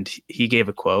 And he gave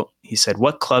a quote. He said,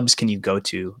 what clubs can you go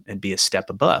to and be a step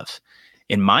above?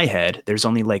 In my head, there's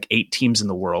only like 8 teams in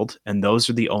the world, and those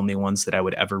are the only ones that I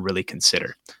would ever really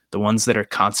consider. The ones that are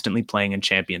constantly playing in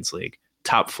Champions League.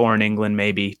 Top 4 in England,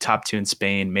 maybe top 2 in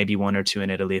Spain, maybe 1 or 2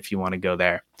 in Italy if you want to go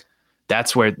there.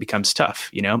 That's where it becomes tough.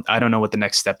 I don't know what the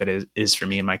next step is for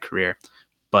me in my career,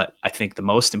 but I think the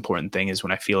most important thing is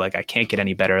when I feel like I can't get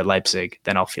any better at Leipzig,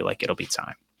 then I'll feel like it'll be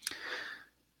time.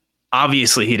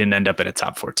 Obviously, he didn't end up at a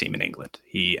top 4 team in England.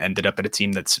 He ended up at a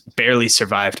team that's barely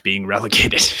survived being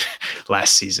relegated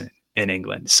last season in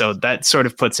England. So that sort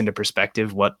of puts into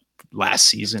perspective what last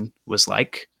season was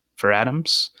like for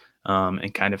Adams.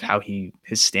 And kind of how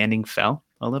his standing fell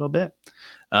a little bit,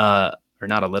 or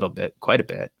not a little bit, quite a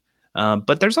bit.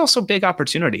 But there's also big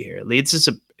opportunity here. Leeds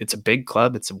it's a big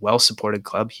club. It's a well-supported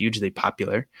club, hugely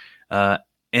popular. And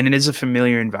it is a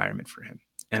familiar environment for him.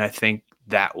 And I think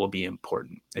that will be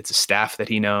important. It's a staff that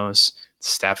he knows, it's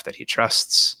a staff that he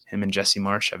trusts. Him and Jesse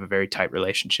Marsch have a very tight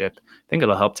relationship. I think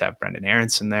it'll help to have Brendan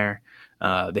Aronson there.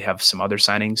 They have some other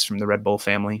signings from the Red Bull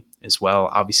family as well.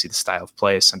 Obviously, the style of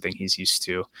play is something he's used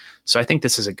to. So I think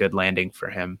this is a good landing for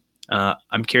him.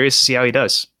 I'm curious to see how he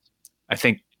does. I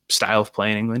think style of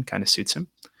play in England kind of suits him.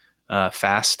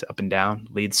 Fast, up and down.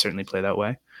 Leeds certainly play that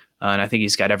way. And I think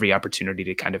he's got every opportunity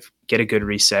to kind of get a good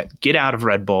reset, get out of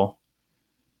Red Bull,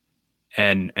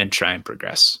 and try and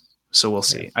progress. So we'll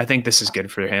see. I think this is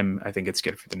good for him. I think it's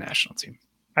good for the national team.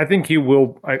 I think he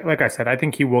will, like I said, I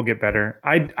think he will get better.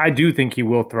 I do think he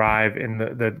will thrive in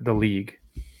the league.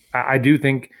 I do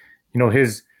think,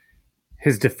 his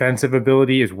defensive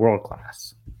ability is world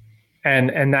class,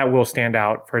 and that will stand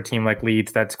out for a team like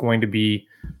Leeds that's going to be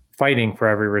fighting for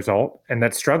every result and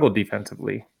that struggled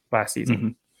defensively last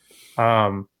season.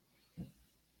 Mm-hmm.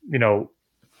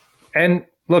 And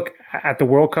look, at the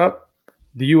World Cup,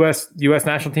 the U.S.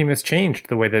 national team has changed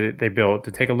the way that they build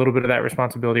to take a little bit of that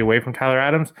responsibility away from Tyler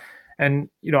Adams. And,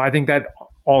 I think that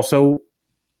also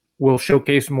will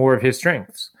showcase more of his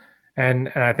strengths. And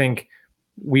I think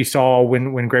we saw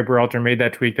when Greg Berhalter made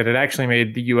that tweak that it actually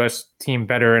made the U.S. team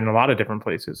better in a lot of different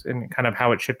places and kind of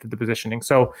how it shifted the positioning.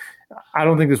 So I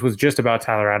don't think this was just about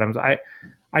Tyler Adams.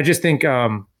 I just think,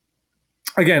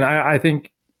 again, I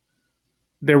think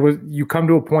you come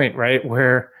to a point, right,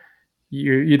 where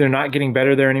you're either not getting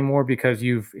better there anymore because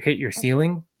you've hit your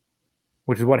ceiling,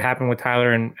 which is what happened with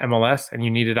Tyler in MLS, and you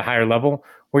needed a higher level,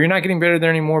 or you're not getting better there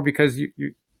anymore because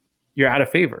you're out of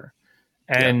favor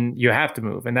and you have to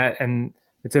move. And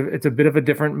it's a bit of a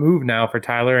different move now for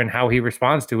Tyler, and how he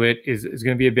responds to it is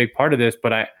going to be a big part of this.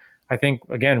 But I think,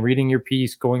 again, reading your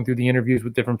piece, going through the interviews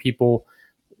with different people,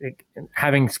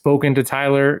 having spoken to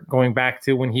Tyler, going back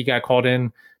to when he got called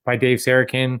in by Dave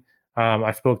Sarakin,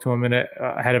 I spoke to him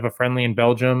ahead of a friendly in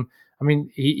Belgium. I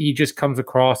mean, he just comes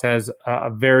across as a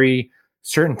very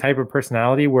certain type of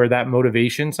personality where that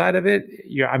motivation side of it,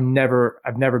 I've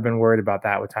never been worried about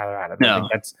that with Tyler Adams. No. I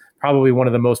think that's probably one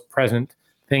of the most present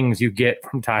things you get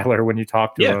from Tyler when you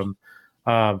talk to him.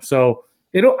 So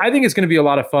I think it's going to be a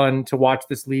lot of fun to watch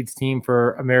this Leeds team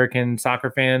for American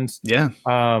soccer fans. Yeah.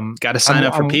 Got to sign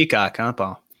up for Peacock, huh,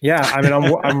 Paul? Yeah. I mean,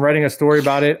 I'm writing a story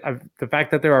about it. The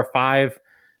fact that there are 5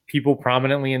 people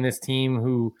prominently in this team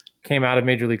who came out of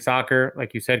Major League Soccer,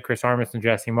 like you said, Chris Armas and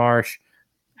Jesse Marsh,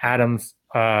 Adams,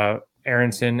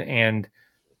 Aronson, and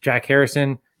Jack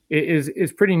Harrison,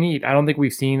 is pretty neat. I don't think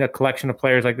we've seen a collection of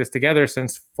players like this together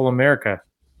since Fulham America.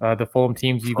 The Fulham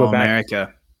teams, you go back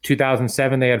America.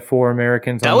 2007, they had 4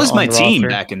 Americans. That was my team roster.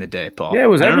 back in the day, Paul. Yeah, it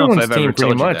was everyone's team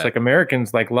pretty much. Like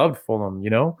Americans loved Fulham,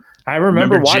 I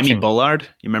remember watching. Jimmy Bullard?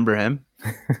 You remember him?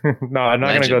 No, I'm not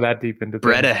going to go that deep into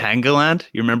Breda Hangeland.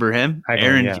 You remember him?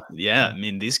 Aaron, yeah. I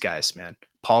mean, these guys, man.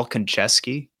 Paul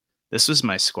Konchesky. This was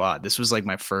my squad. This was like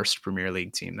my first Premier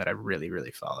League team that I really,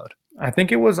 really followed. I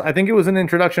think it was an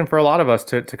introduction for a lot of us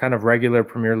to kind of regular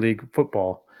Premier League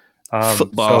football.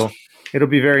 So it'll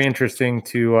be very interesting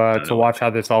to watch how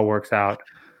this all works out.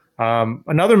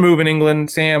 Another move in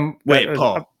England, Sam. Wait,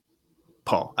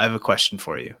 Paul, I have a question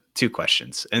for you. 2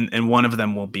 questions, and one of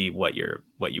them will be what you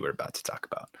were about to talk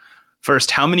about. First,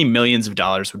 how many millions of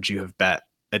dollars would you have bet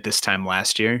at this time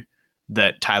last year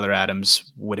that Tyler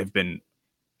Adams would have been,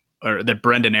 or that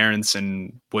Brendan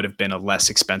Aronson would have been a less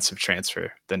expensive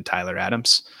transfer than Tyler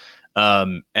Adams?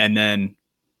 And then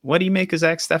what do you make of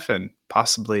Zach Steffen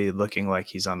possibly looking like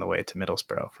he's on the way to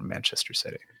Middlesbrough from Manchester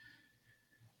City?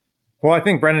 Well, I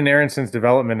think Brendan Aronson's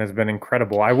development has been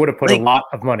incredible. I would have put a lot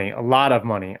of money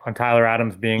on Tyler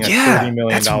Adams being a $30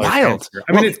 million transfer.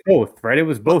 I mean, it's both, right? It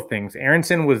was both things.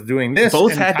 Aronson was doing this,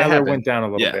 both and Tyler went down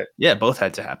a little bit. Yeah, both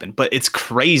had to happen. But it's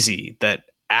crazy that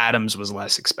Adams was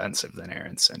less expensive than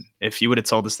Aronson. If you would have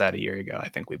told us that a year ago, I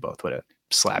think we both would have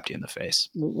slapped you in the face.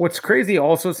 What's crazy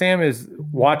also, Sam, is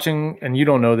watching, and you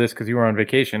don't know this because you were on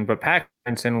vacation, but Pat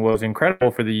Aronson was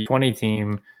incredible for the 20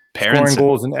 team, scoring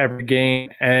goals in every game,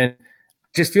 and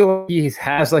just feel like he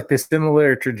has like this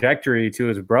similar trajectory to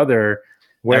his brother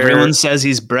where everyone says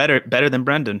he's better than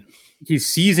Brendan. He's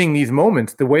seizing these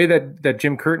moments. The way that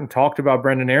Jim Curtin talked about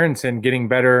Brendan Aronson getting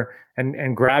better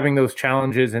and grabbing those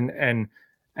challenges and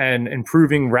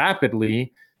improving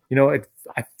rapidly,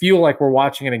 I feel like we're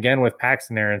watching it again with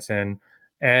Paxton Aronson.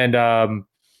 And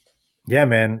yeah,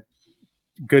 man,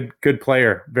 good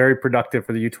player, very productive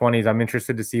for the U20s. I'm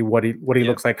interested to see what he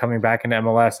looks like coming back into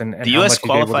MLS and the US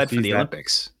qualified for the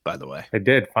Olympics, by the way. They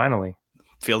did finally.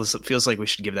 Feels like we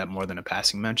should give that more than a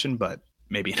passing mention, but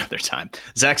maybe another time.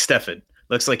 Zach Steffen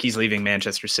looks like he's leaving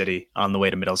Manchester City on the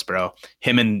way to Middlesbrough.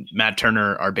 Him and Matt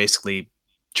Turner are basically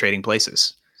trading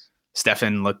places.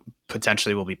 Steffen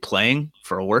potentially will be playing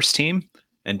for a worse team,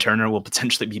 and Turner will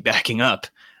potentially be backing up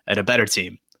at a better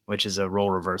team, which is a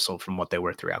role reversal from what they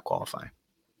were throughout qualifying.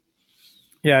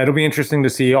 Yeah, it'll be interesting to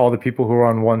see all the people who are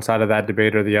on one side of that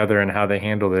debate or the other and how they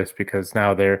handle this, because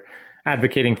now they're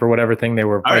advocating for whatever thing they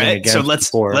were fighting against. So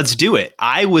let's do it.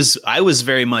 I was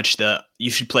very much you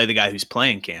should play the guy who's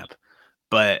playing camp,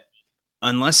 but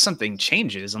unless something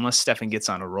changes, unless Steffen gets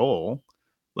on a roll,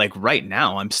 like right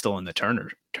now, I'm still in the Turner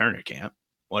camp.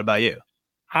 What about you?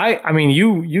 I mean,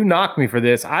 you knocked me for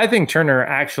this. I think Turner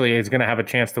actually is going to have a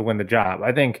chance to win the job.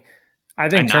 I think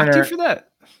Turner knocked you for that.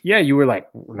 Yeah, you were like,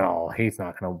 no, he's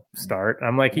not going to start.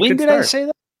 I'm like, when did I say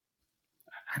that?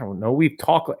 I don't know. We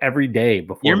talk every day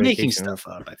before. You're vacation. making stuff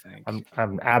up, I think.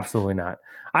 I'm absolutely not.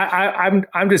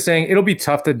 I'm just saying it'll be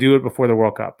tough to do it before the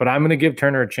World Cup, but I'm going to give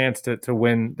Turner a chance to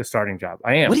win the starting job.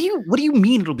 I am. What do you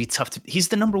mean it'll be tough to? He's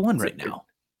the number one right now.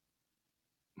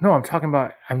 No, I'm talking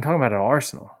about at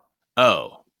Arsenal.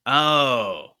 Oh,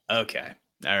 okay.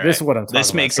 All right. This is what I'm talking about.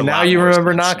 This makes so a now lot you more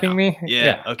remember sense knocking now. me?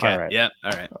 Yeah. Okay. All right. Yeah.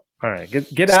 All right. All right.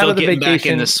 Get out of the vacation. Back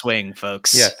in the swing,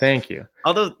 folks. Yeah. Thank you.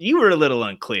 Although you were a little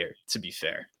unclear, to be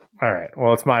fair. All right.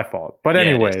 Well, it's my fault. But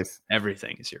anyways,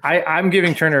 everything is your fault. I'm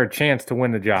giving Turner a chance to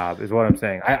win the job, is what I'm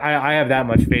saying. I have that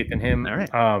much faith in him. All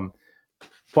right.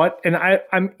 But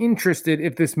I'm interested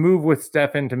if this move with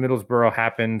Steffen to Middlesbrough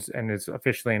happens and is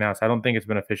officially announced. I don't think it's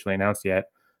been officially announced yet,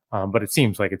 but it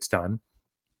seems like it's done.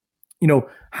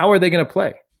 How are they going to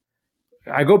play?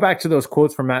 I go back to those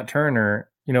quotes from Matt Turner,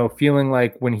 feeling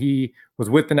like when he was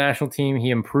with the national team, he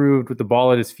improved with the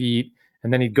ball at his feet,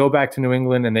 and then he'd go back to New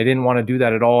England and they didn't want to do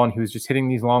that at all. And he was just hitting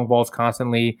these long balls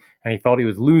constantly, and he felt he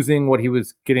was losing what he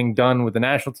was getting done with the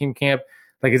national team camp.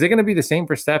 Like, is it going to be the same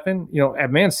for Steffen?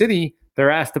 At Man City,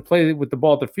 they're asked to play with the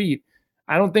ball at their feet.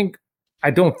 I don't think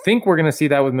we're going to see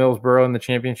that with Middlesbrough in the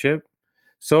championship.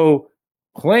 So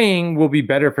playing will be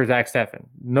better for Zach Steffen.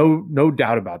 No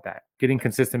doubt about that. Getting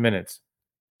consistent minutes.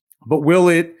 But will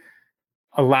it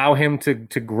allow him to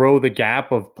grow the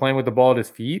gap of playing with the ball at his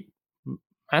feet?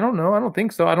 I don't know. I don't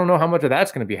think so. I don't know how much of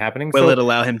that's going to be happening. Will it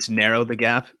allow him to narrow the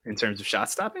gap in terms of shot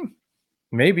stopping?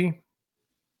 Maybe.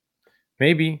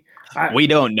 We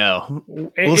don't know.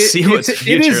 We'll see what the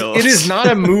future holds. It is not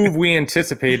a move we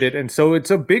anticipated, and so it's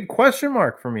a big question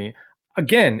mark for me.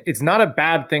 Again, it's not a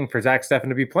bad thing for Zach Steffen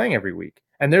to be playing every week,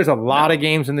 and there's a lot of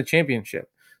games in the championship,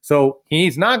 so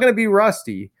he's not going to be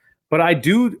rusty. But I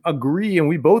do agree, and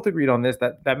we both agreed on this,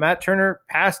 that Matt Turner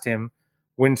passed him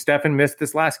when Steffen missed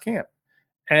this last camp.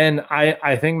 And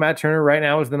I think Matt Turner right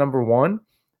now is the number one.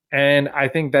 And I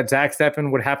think that Zach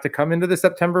Steffen would have to come into the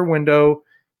September window,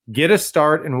 get a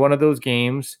start in one of those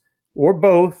games or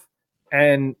both,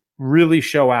 and really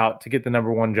show out to get the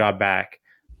number one job back.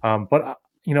 But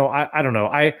I don't know.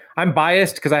 I'm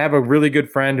biased because I have a really good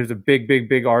friend who's a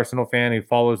big Arsenal fan who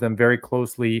follows them very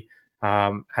closely,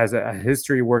 has a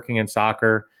history working in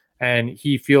soccer, and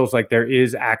he feels like there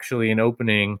is actually an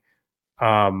opening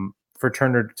for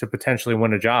Turner to potentially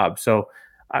win a job. So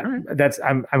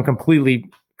I'm completely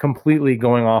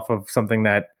going off of something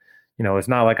that, it's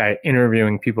not like I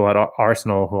interviewing people at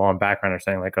Arsenal who on background are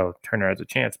saying like, oh, Turner has a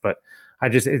chance, but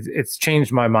it's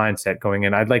changed my mindset going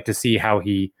in. I'd like to see how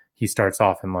he starts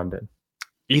off in London.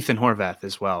 Ethan Horvath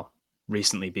as well,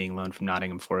 recently being loaned from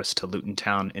Nottingham Forest to Luton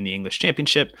Town in the English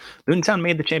Championship. Luton Town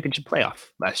made the championship playoff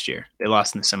last year. They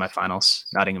lost in the semifinals.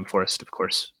 Nottingham Forest, of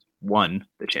course, won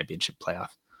the championship playoff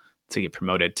to get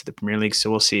promoted to the Premier League.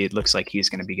 So we'll see. It looks like he's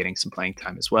going to be getting some playing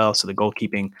time as well. So the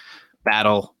goalkeeping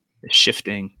battle is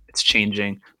shifting. It's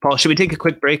changing. Paul, should we take a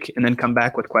quick break and then come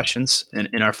back with questions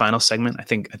in our final segment? I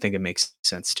think it makes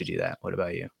sense to do that. What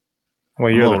about you?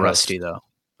 Well, you're a little rusty though.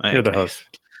 You're the host.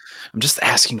 I'm just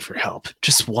asking for help.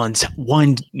 Just one.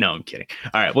 No, I'm kidding.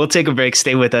 All right, we'll take a break.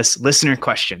 Stay with us. Listener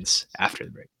questions after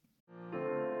the break.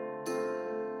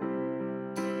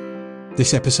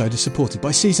 This episode is supported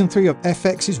by Season 3 of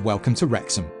FX's Welcome to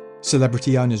Wrexham.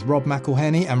 Celebrity owners Rob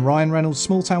McElhenney and Ryan Reynolds'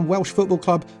 small-town Welsh football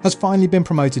club has finally been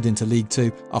promoted into League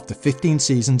 2 after 15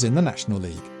 seasons in the National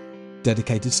League.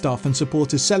 Dedicated staff and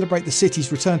supporters celebrate the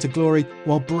city's return to glory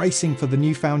while bracing for the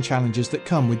newfound challenges that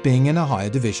come with being in a higher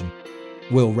division.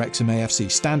 Will Wrexham AFC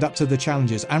stand up to the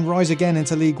challenges and rise again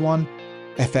into League 1?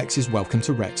 FX's Welcome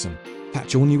to Wrexham.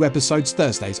 Catch all new episodes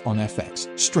Thursdays on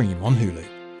FX. Stream on Hulu.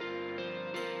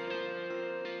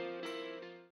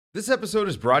 This episode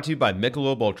is brought to you by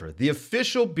Michelob Ultra, the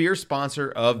official beer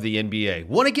sponsor of the NBA.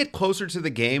 Want to get closer to the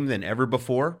game than ever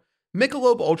before?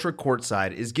 Michelob Ultra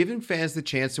Courtside is giving fans the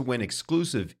chance to win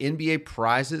exclusive NBA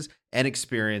prizes and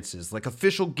experiences like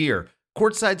official gear,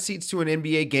 courtside seats to an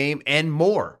NBA game, and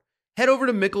more. Head over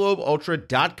to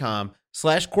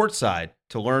MichelobUltra.com/courtside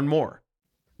to learn more.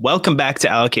 Welcome back to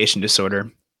Allocation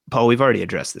Disorder. Paul, we've already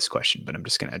addressed this question, but I'm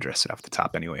just going to address it off the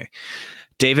top anyway.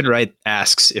 David Wright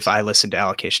asks if I listened to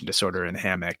Allocation Disorder in the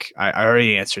hammock. I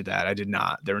already answered that. I did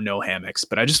not. There were no hammocks,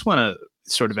 but I just want to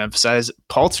sort of emphasize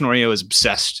Paul Tenorio is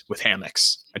obsessed with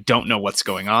hammocks. I don't know what's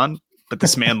going on, but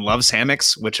this man loves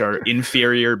hammocks, which are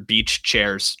inferior beach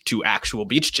chairs to actual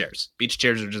beach chairs. Beach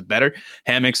chairs are just better.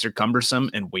 Hammocks are cumbersome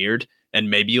and weird,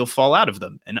 and maybe you'll fall out of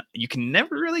them, and you can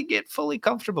never really get fully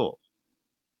comfortable.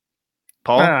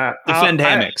 Paul, defend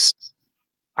hammocks.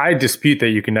 I dispute that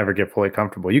you can never get fully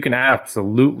comfortable. You can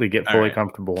absolutely get fully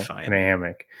comfortable in a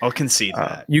hammock. I'll concede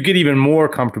that. You get even more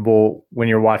comfortable when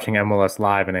you're watching MLS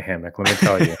live in a hammock, let me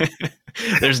tell you.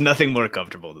 There's nothing more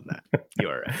comfortable than that. You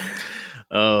are right.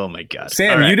 Oh, my God.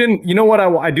 Sam, you didn't – you know what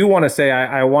I do want to say?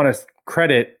 I want to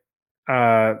credit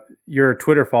your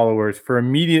Twitter followers for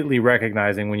immediately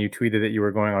recognizing when you tweeted that you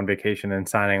were going on vacation and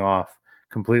signing off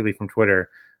completely from Twitter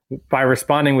by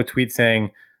responding with tweets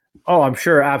saying – oh, I'm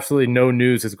sure absolutely no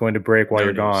news is going to break while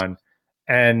you're gone.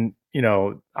 And,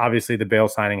 obviously the Bale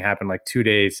signing happened like 2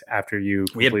 days after you.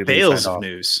 We had bales of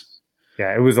news.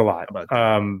 Yeah, it was a lot. But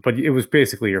it was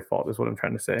basically your fault is what I'm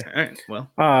trying to say. All right.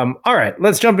 Well, all right,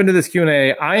 let's jump into this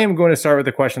Q&A. I am going to start with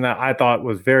a question that I thought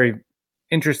was very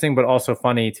interesting, but also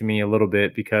funny to me a little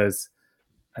bit because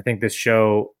I think this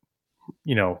show,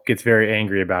 gets very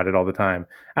angry about it all the time.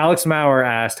 Alex Maurer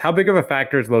asked, how big of a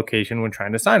factor is location when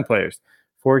trying to sign players?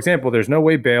 For example, there's no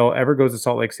way Bale ever goes to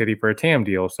Salt Lake City for a TAM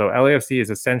deal, so LAFC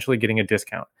is essentially getting a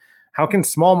discount. How can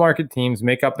small market teams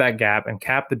make up that gap and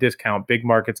cap the discount big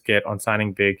markets get on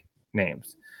signing big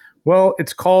names? Well,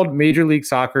 it's called Major League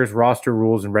Soccer's roster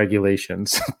rules and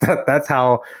regulations. That's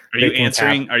how. Are you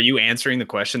answering the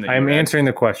question? I'm answering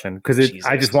the question because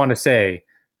I just want to say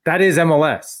that is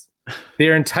MLS.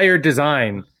 Their entire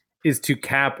design is to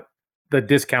cap the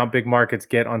discount big markets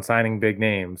get on signing big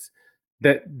names.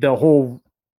 That the whole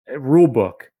rule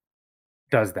book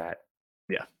does that.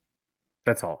 Yeah.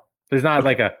 That's all. There's not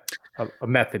like a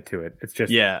method to it. It's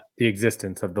just Yeah. the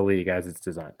existence of the league as it's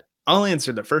designed. I'll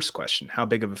answer the first question. How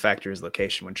big of a factor is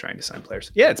location when trying to sign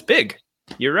players? Yeah, it's big.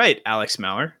 You're right, Alex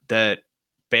Maurer, that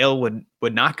Bale would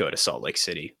not go to Salt Lake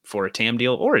City for a TAM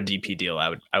deal or a DP deal,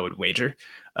 I would wager.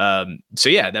 So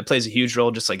yeah, that plays a huge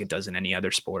role, just like it does in any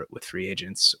other sport with free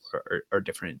agents or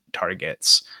different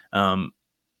targets.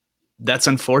 That's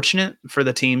unfortunate for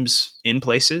the teams in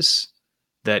places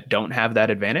that don't have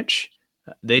that advantage.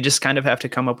 They just kind of have to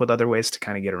come up with other ways to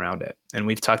kind of get around it. And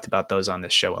we've talked about those on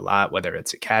this show a lot, whether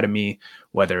it's academy,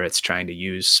 whether it's trying to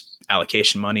use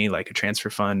allocation money like a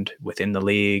transfer fund within the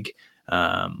league,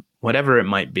 whatever it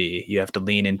might be. You have to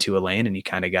lean into a lane and you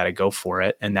kind of got to go for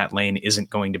it. And that lane isn't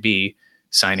going to be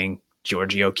signing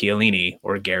Giorgio Chiellini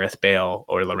or Gareth Bale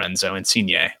or Lorenzo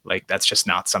Insigne. Like, that's just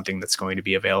not something that's going to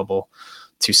be available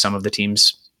to some of the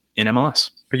teams in MLS.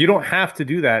 But you don't have to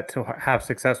do that to have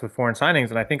success with foreign signings.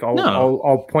 And I think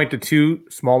I'll point to two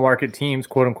small market teams,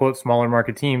 quote unquote, smaller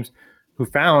market teams, who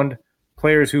found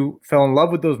players who fell in love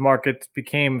with those markets,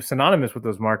 became synonymous with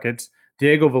those markets.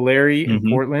 Diego Valeri in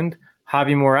Portland,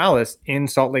 Javi Morales in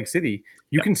Salt Lake City.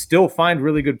 You can still find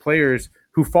really good players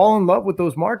who fall in love with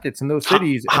those markets and those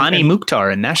cities. Hani Mukhtar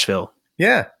in Nashville.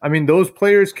 Yeah. I mean, those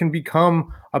players can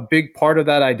become a big part of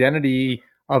that identity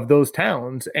of those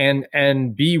towns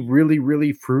and be really,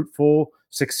 really fruitful,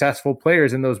 successful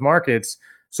players in those markets.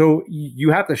 So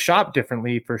you have to shop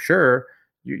differently for sure.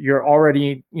 You're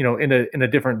already, in a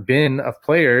different bin of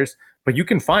players, but you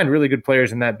can find really good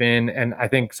players in that bin. And I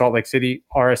think Salt Lake City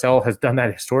RSL has done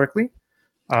that historically.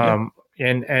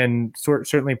 And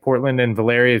certainly Portland and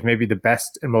Valeri is maybe the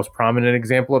best and most prominent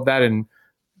example of that in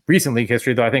recent league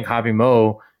history, though I think Javi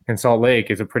Mo in Salt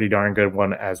Lake is a pretty darn good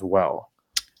one as well.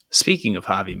 Speaking of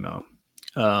Javi Mo,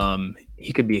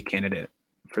 he could be a candidate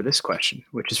for this question,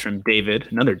 which is from David,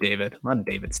 another David, a lot of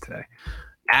Davids today,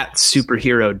 at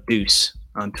Superhero Deuce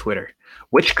on Twitter.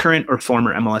 Which current or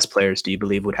former MLS players do you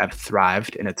believe would have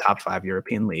thrived in a top 5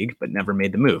 European league but never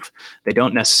made the move? They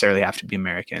don't necessarily have to be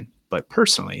American, but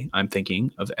personally, I'm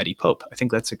thinking of Eddie Pope. I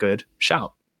think that's a good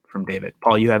shout from David.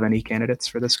 Paul, you have any candidates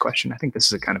for this question? I think this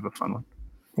is a kind of a fun one.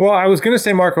 Well, I was going to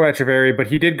say Marco Echeverri, but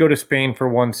he did go to Spain for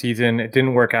one season. It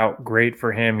didn't work out great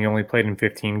for him. He only played in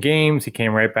 15 games. He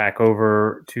came right back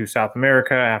over to South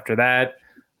America after that.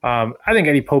 I think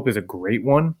Eddie Pope is a great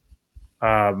one.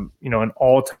 An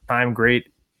all-time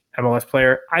great MLS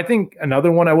player. I think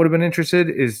another one I would have been interested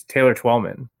is Taylor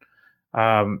Twellman.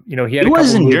 He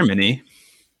was in Germany.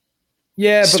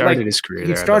 Yeah, but started his career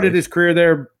there. He started his career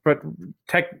there, but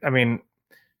I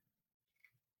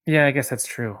guess that's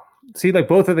true. See, like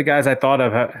both of the guys I thought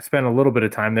of have spent a little bit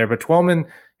of time there, but Twellman,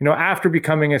 after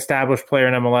becoming an established player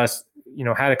in MLS,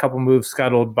 had a couple moves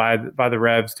scuttled by the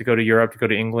Revs to go to Europe, to go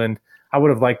to England. I would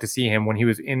have liked to see him when he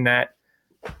was in that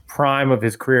prime of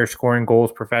his career, scoring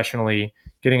goals professionally,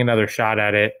 getting another shot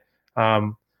at it.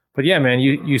 But yeah, man,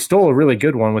 you stole a really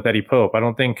good one with Eddie Pope. I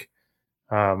don't think,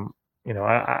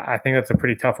 I think that's a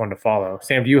pretty tough one to follow.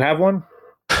 Sam, do you have one?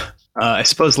 I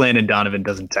suppose Landon Donovan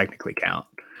doesn't technically count.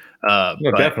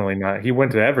 No, definitely not. He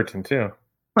went to Everton too.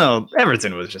 Well,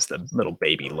 Everton was just a little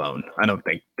baby loan. I don't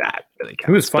think that really counts.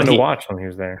 He was fun to watch when he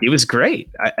was there. He was great.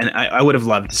 I would have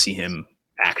loved to see him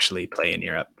actually play in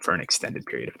Europe for an extended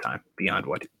period of time beyond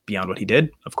what he did.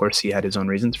 Of course, he had his own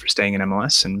reasons for staying in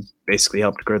MLS and basically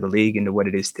helped grow the league into what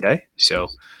it is today. So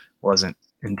wasn't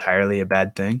entirely a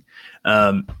bad thing.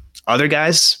 Other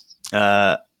guys,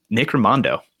 Nick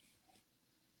Rimando.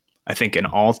 I think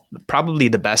probably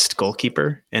the best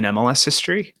goalkeeper in MLS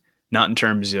history, not in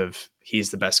terms of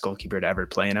he's the best goalkeeper to ever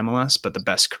play in MLS, but the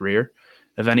best career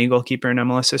of any goalkeeper in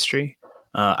MLS history.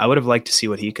 I would have liked to see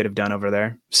what he could have done over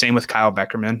there. Same with Kyle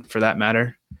Beckerman, for that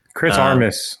matter. Chris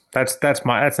Armas. That's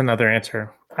another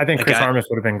answer. I think Chris Armas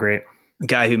would have been great. A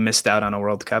guy who missed out on a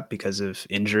World Cup because of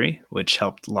injury, which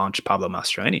helped launch Pablo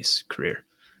Mastroeni's career,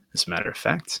 as a matter of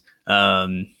fact.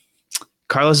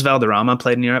 Carlos Valderrama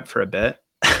played in Europe for a bit.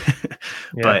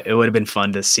 But it would have been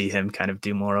fun to see him kind of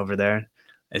do more over there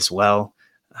as well.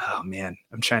 Oh man,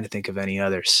 I'm trying to think of any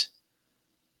others.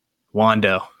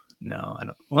 Wando. No, I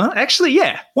don't. Well, actually,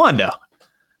 yeah, Wando.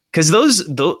 Because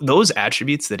those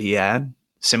attributes that he had,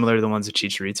 similar to the ones that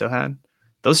Chicharito had,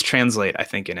 those translate, I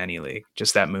think, in any league.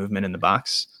 Just that movement in the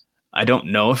box. I don't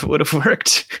know if it would have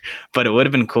worked, but it would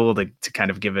have been cool to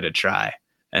kind of give it a try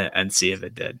and see if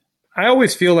it did. I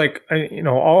always feel like,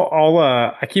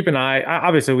 I keep an eye.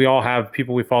 Obviously, we all have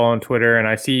people we follow on Twitter, and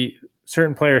I see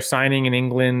certain players signing in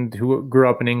England who grew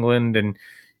up in England. And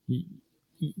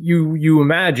you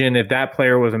imagine if that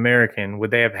player was American,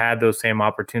 would they have had those same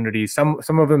opportunities? Some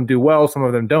of them do well, some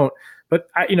of them don't. But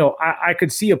I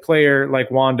could see a player like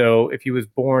Wando, if he was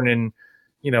born in,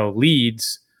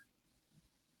 Leeds,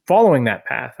 following that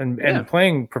path and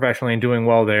playing professionally and doing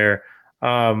well there.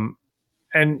 A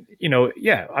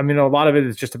lot of it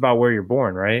is just about where you're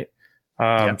born, right?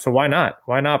 So why not?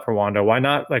 Why not for Wando? Why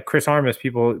not like Chris Armas?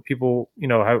 People,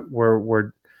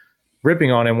 were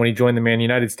ripping on him when he joined the Man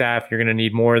United staff. You're going to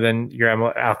need more than your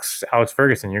Alex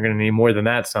Ferguson. You're going to need more than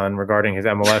that, son, regarding his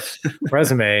MLS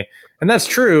resume. And that's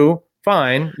true.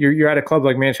 Fine. You're at a club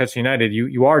like Manchester United.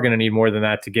 You are going to need more than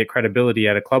that to get credibility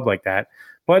at a club like that.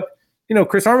 But,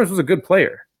 Chris Armas was a good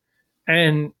player.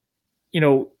 And,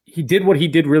 he did what he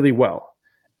did really well.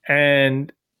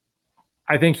 And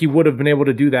I think he would have been able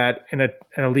to do that in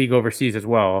a league overseas as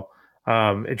well.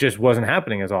 It just wasn't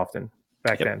happening as often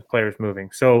back then, players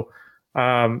moving. So,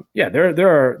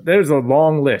 there's a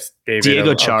long list, David.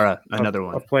 Diego Chara, another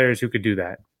one of players who could do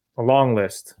that. A long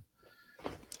list.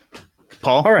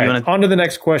 Paul, all right, on to the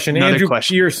next question. Andrew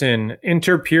question. Pearson,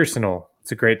 Interpersonal.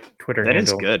 It's a great Twitter handle.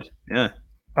 That is good. Yeah.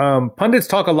 Pundits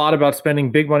talk a lot about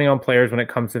spending big money on players when it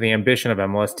comes to the ambition of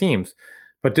MLS teams.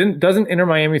 But doesn't Inter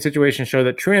Miami situation show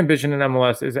that true ambition in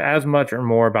MLS is as much or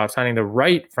more about signing the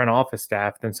right front office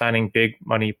staff than signing big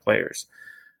money players?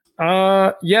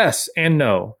 Yes and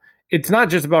no. It's not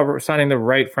just about signing the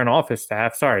right front office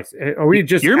staff. Sorry, are we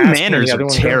just your manners are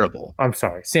terrible? I'm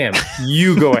sorry, Sam.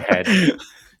 You go ahead.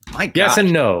 My God. Yes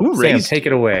and no. Sam, take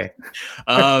it away.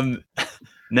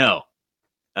 No.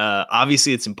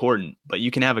 Obviously, it's important, but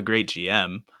you can have a great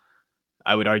GM.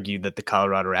 I would argue that the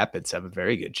Colorado Rapids have a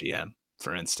very good GM,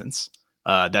 for instance.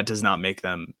 That does not make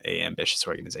them an ambitious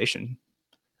organization.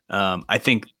 I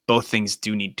think both things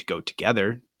do need to go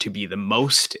together to be the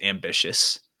most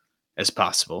ambitious as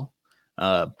possible.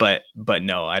 But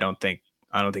no, I don't think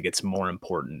it's more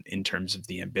important in terms of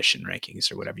the ambition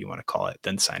rankings or whatever you want to call it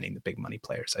than signing the big money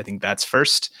players. I think that's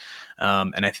first.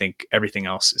 And I think everything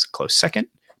else is close second,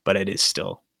 but it is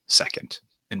still second,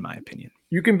 in my opinion.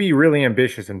 You can be really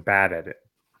ambitious and bad at it.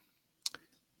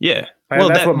 Yeah. Well,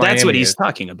 that's what he's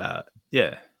talking about.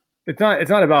 Yeah. It's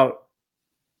not about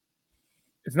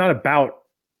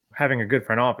having a good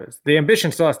front office. The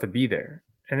ambition still has to be there.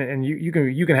 And you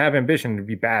can have ambition to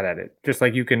be bad at it, just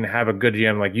like you can have a good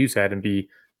GM, like you said, and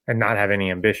not have any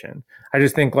ambition. I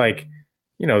just think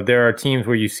there are teams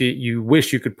where you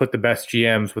wish you could put the best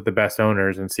GMs with the best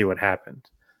owners and see what happened.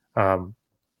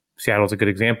 Seattle's a good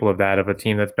example of that, of a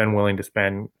team that's been willing to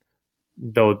spend,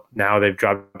 though now they've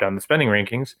dropped down the spending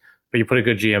rankings, but you put a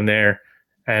good GM there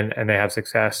and they have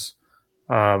success.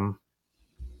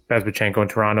 Bezbachenko in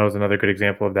Toronto is another good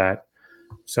example of that.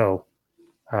 So,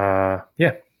 yeah.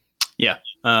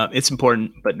 It's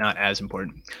important, but not as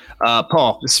important.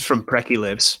 Paul, this is from Precky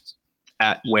Lives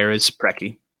at Where is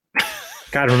Precky?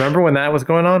 God, remember when that was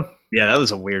going on? Yeah, that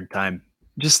was a weird time.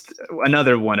 Just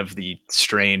another one of the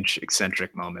strange,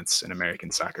 eccentric moments in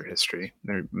American soccer history.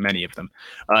 There are many of them.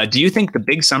 Do you think the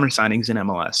big summer signings in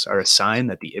MLS are a sign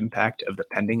that the impact of the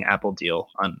pending Apple deal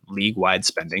on league-wide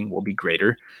spending will be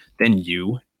greater than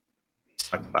you,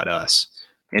 talk about us,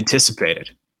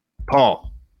 anticipated?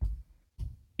 Paul,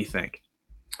 what do you think?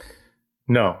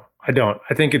 No, I don't.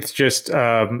 I think it's just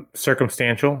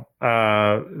circumstantial.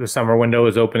 The summer window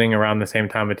is opening around the same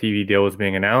time a TV deal is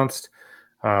being announced.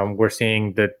 We're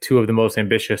seeing the two of the most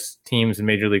ambitious teams in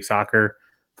Major League Soccer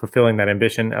fulfilling that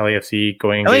ambition. LAFC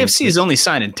going. LAFC is only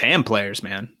signing TAM players,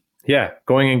 man. Yeah,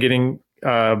 going and getting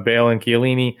Bale and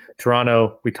Chiellini.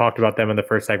 Toronto, we talked about them in the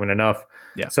first segment enough.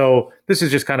 Yeah. So this is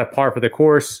just kind of par for the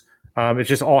course. It's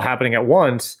just all happening at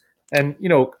once. And,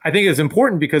 I think it's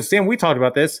important because, Sam, we talked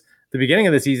about this at the beginning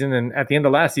of the season and at the end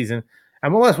of last season.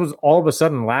 MLS was all of a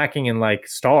sudden lacking in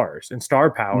stars and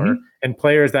star power and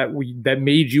players that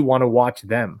made you want to watch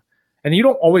them. And you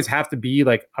don't always have to be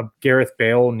like a Gareth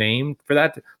Bale name for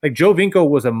that. Like Joe Vinco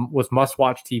was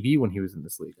must-watch TV when he was in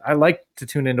this league. I like to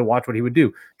tune in to watch what he would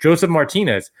do. Joseph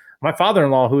Martinez, my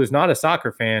father-in-law, who is not a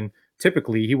soccer fan,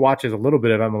 typically he watches a little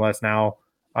bit of MLS now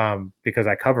because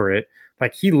I cover it.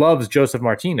 Like he loves Joseph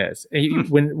Martinez.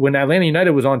 When Atlanta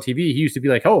United was on TV, he used to be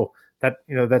like, "Oh,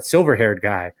 that silver-haired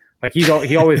guy." Like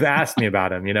he always asked me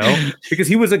about him, because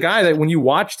he was a guy that when you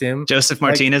watched him, Joseph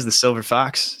Martinez, the Silver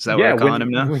Fox, is that what I'm calling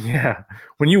him now? Yeah,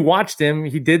 when you watched him,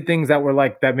 he did things that were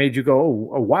that made you go,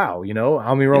 oh wow,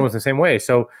 Almiron was the same way.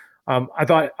 So I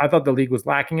thought the league was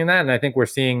lacking in that, and I think we're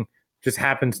seeing just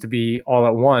happens to be all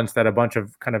at once that a bunch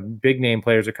of kind of big name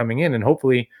players are coming in, and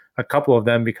hopefully a couple of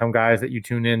them become guys that you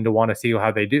tune in to want to see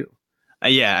how they do.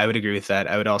 Yeah, I would agree with that.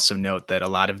 I would also note that a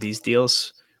lot of these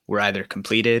deals were either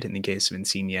completed in the case of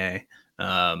Insigne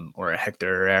or Hector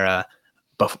Herrera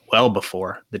well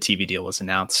before the TV deal was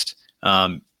announced.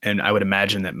 And I would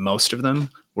imagine that most of them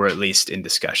were at least in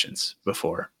discussions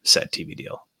before said TV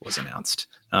deal was announced.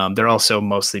 They're also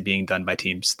mostly being done by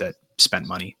teams that spent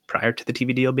money prior to the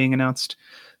TV deal being announced.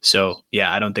 So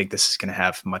yeah, I don't think this is going to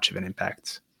have much of an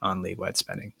impact on league-wide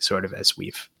spending, sort of as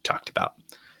we've talked about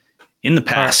in the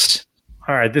past.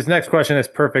 All right. This next question is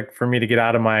perfect for me to get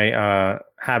out of my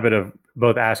habit of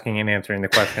both asking and answering the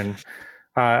question.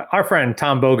 Our friend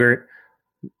Tom Bogert,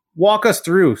 walk us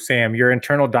through, Sam, your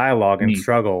internal dialogue and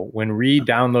struggle when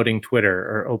re-downloading Twitter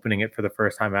or opening it for the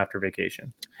first time after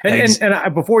vacation.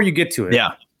 And before you get to it,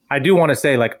 I do want to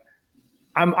say, like,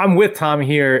 I'm with Tom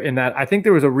here in that I think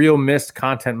there was a real missed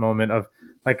content moment of,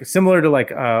 like, similar to like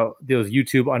those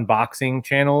YouTube unboxing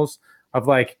channels of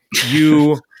like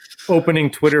you opening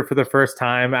Twitter for the first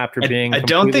time after being. I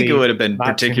don't think it would have been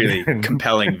particularly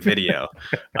compelling video.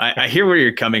 I hear where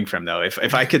you're coming from, though.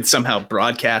 If I could somehow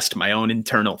broadcast my own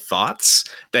internal thoughts,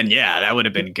 then yeah, that would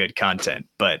have been good content.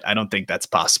 But I don't think that's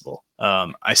possible.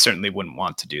 I certainly wouldn't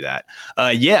want to do that.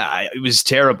 It was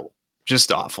terrible,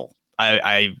 just awful.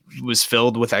 I was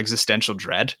filled with existential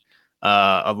dread.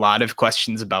 A lot of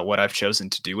questions about what I've chosen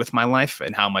to do with my life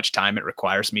and how much time it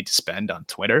requires me to spend on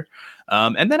Twitter.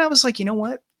 And then I was like, you know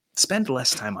what? Spend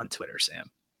less time on Twitter,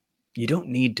 Sam. You don't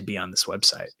need to be on this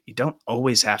website. You don't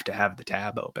always have to have the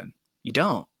tab open. You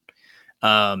don't.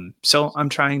 So I'm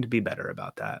trying to be better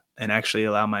about that and actually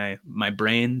allow my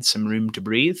brain some room to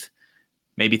breathe.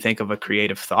 Maybe think of a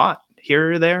creative thought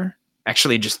here or there.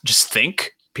 Actually, just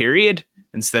think, period,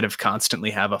 instead of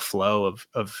constantly have a flow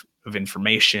of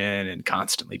information and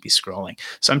constantly be scrolling.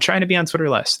 So I'm trying to be on Twitter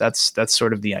less. That's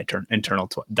sort of the internal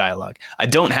dialogue. I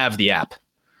don't have the app.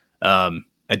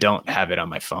 I don't have it on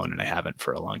my phone, and I haven't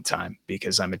for a long time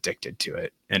because I'm addicted to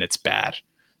it and it's bad.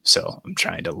 So I'm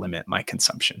trying to limit my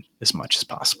consumption as much as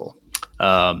possible.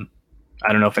 I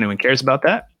don't know if anyone cares about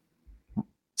that.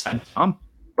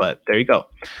 But there you go.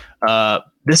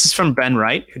 This is from Ben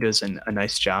Wright, who does a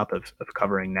nice job of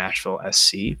covering Nashville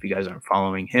SC. If you guys aren't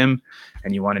following him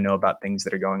and you want to know about things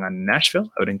that are going on in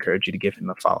Nashville, I would encourage you to give him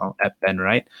a follow at Ben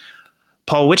Wright.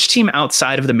 Paul, which team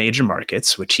outside of the major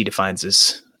markets, which he defines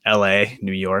as LA,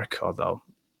 New York, although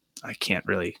I can't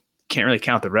really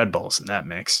count the Red Bulls in that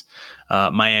mix,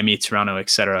 Miami, Toronto,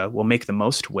 etc., will make the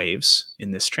most waves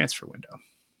in this transfer window?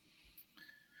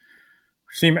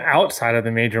 Team outside of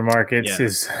the major markets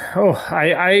is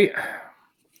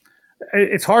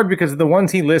it's hard because the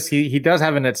ones he lists, he does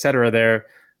have an etc. there.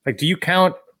 Like, do you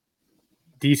count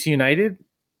DC United?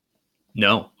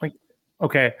 No. Like,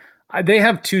 okay, they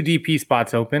have 2 DP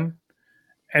spots open,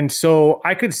 and so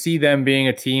I could see them being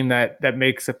a team that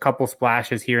makes a couple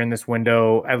splashes here in this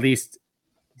window, at least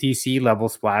DC level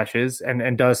splashes,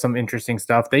 and does some interesting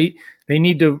stuff. They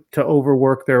need to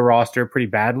overwork their roster pretty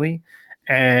badly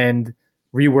and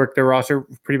rework their roster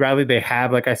pretty badly. They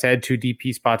have, like I said, 2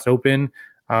 DP spots open.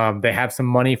 They have some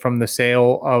money from the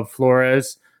sale of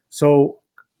Flores. So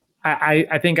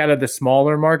I think out of the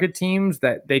smaller market teams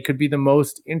that they could be the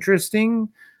most interesting.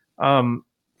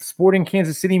 Sporting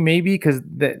Kansas City, maybe, because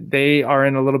they are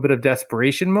in a little bit of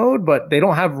desperation mode, but they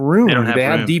don't have room. They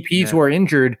have DPs who are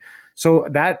injured. So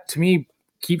that, to me,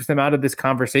 keeps them out of this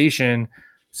conversation.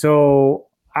 So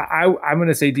I'm going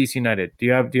to say DC United. Do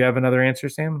you have another answer,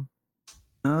 Sam?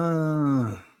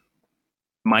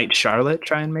 Might Charlotte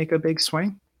try and make a big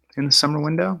swing in the summer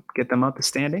window, get them up the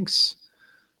standings?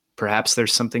 Perhaps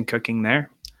there's something cooking there.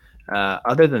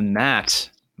 Other than that,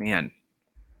 man,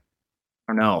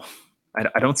 I don't know.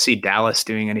 I don't see Dallas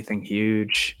doing anything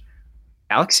huge.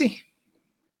 Galaxy's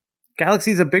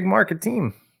a big market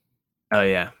team. Oh,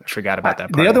 yeah. I forgot about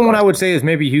that. The other one I would say is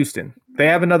maybe Houston. They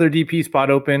have another DP spot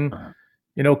open.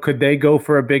 You know, could they go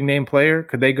for a big name player?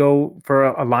 Could they go for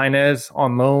a Lainez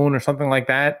on loan or something like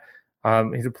that?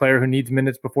 He's a player who needs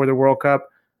minutes before the World Cup.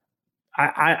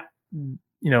 I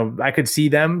could see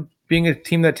them being a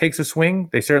team that takes a swing.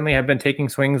 They certainly have been taking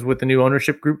swings with the new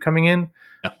ownership group coming in.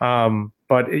 Yeah.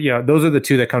 But those are the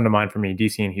 2 that come to mind for me,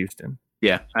 DC and Houston.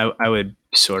 Yeah, I would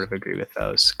sort of agree with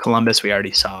those. Columbus, we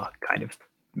already saw kind of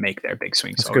make their big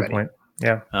swings already. Good point.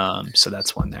 Yeah. So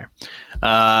that's one there.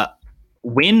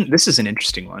 This is an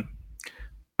interesting one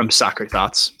from Soccer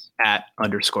Thoughts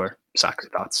 @_Soccer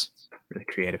Thoughts. Really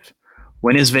creative.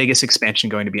 When is Vegas expansion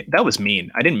going to be? That was mean.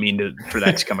 I didn't mean for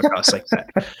that to come across like that.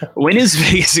 When is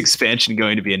Vegas expansion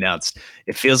going to be announced?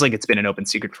 It feels like it's been an open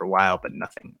secret for a while, but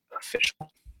nothing official.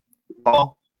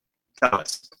 Paul, tell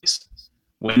us, please.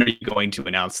 When are you going to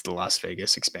announce the Las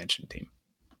Vegas expansion team?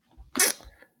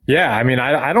 Yeah, I mean,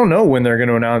 I don't know when they're going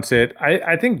to announce it.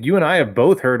 I think you and I have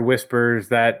both heard whispers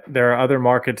that there are other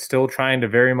markets still trying to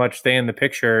very much stay in the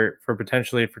picture for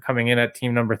coming in at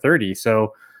team number 30.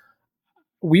 So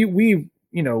we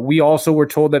we also were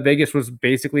told that Vegas was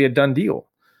basically a done deal.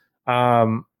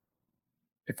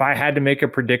 If I had to make a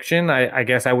prediction, I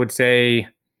guess I would say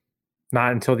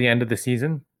not until the end of the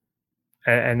season.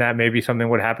 And that maybe something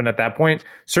would happen at that point.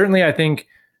 Certainly, I think,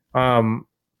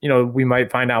 we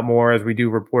might find out more as we do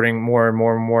reporting more and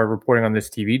more reporting on this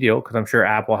TV deal, because I'm sure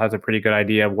Apple has a pretty good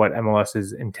idea of what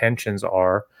MLS's intentions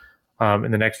are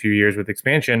in the next few years with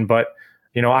expansion. But,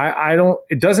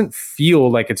 it doesn't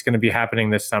feel like it's going to be happening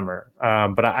this summer.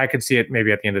 But I could see it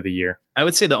maybe at the end of the year. I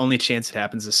would say the only chance it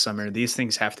happens this summer, these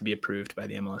things have to be approved by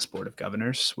the MLS Board of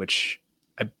Governors, which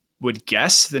I would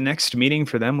guess the next meeting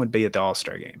for them would be at the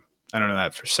All-Star game. I don't know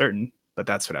that for certain, but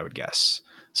that's what I would guess.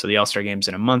 So the All-Star game's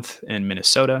in a month in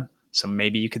Minnesota. So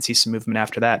maybe you could see some movement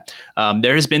after that.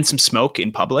 There has been some smoke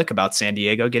in public about San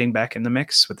Diego getting back in the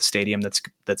mix with the stadium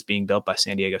that's being built by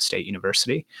San Diego State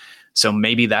University. So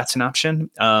maybe that's an option.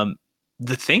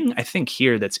 The thing I think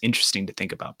here that's interesting to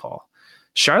think about, Paul,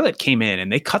 Charlotte came in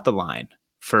and they cut the line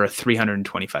for a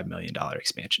 $325 million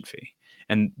expansion fee.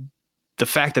 And the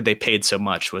fact that they paid so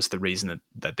much was the reason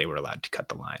that they were allowed to cut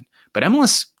the line. But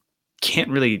MLS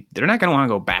they're not going to want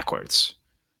to go backwards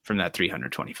from that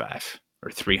 325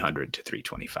 or 300 to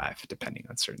 325, depending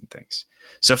on certain things.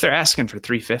 So if they're asking for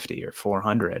 350 or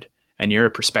 400 and you're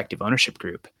a prospective ownership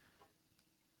group,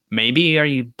 maybe are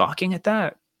you balking at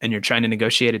that and you're trying to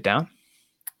negotiate it down?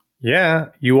 Yeah,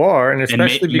 you are. And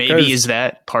especially because maybe is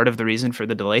that part of the reason for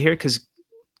the delay here? Because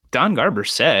Don Garber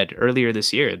said earlier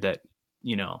this year that,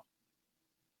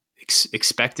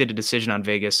 expected a decision on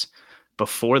Vegas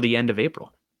before the end of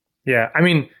April. Yeah, I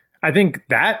mean, I think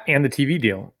that and the TV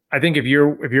deal. I think if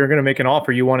you're going to make an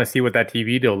offer, you want to see what that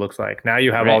TV deal looks like. Now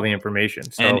you have all the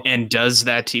information. So and does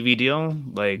that TV deal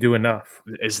do enough?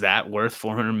 Is that worth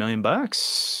 $400 million?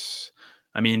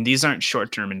 I mean, these aren't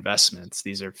short-term investments.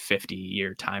 These are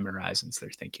 50-year time horizons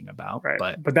they're thinking about.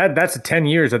 Right. But that's 10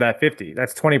 years of that 50.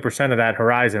 That's 20% of that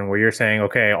horizon where you're saying,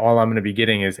 okay, all I'm going to be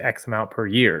getting is X amount per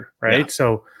year, right? Yeah.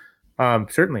 So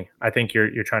certainly, I think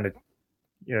you're trying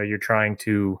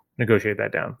to negotiate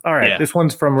that down. All right. Yeah. This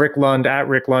one's from Rick Lund at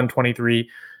Rick Lund 23.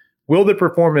 Will the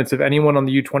performance of anyone on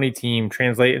the U20 team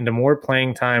translate into more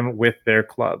playing time with their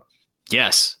club?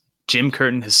 Yes. Jim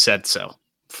Curtin has said so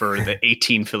for the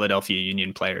 18 Philadelphia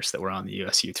Union players that were on the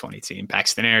US U20 team.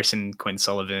 Paxton Harrison, Quinn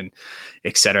Sullivan,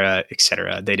 et cetera, et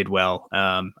cetera. They did well.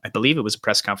 I believe it was a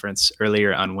press conference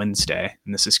earlier on Wednesday,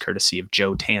 and this is courtesy of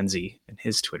Joe Tansey and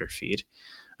his Twitter feed.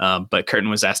 But Curtin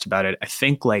was asked about it, I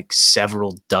think like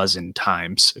several dozen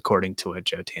times, according to what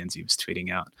Joe Tansey was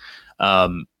tweeting out.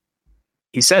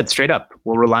 He said straight up,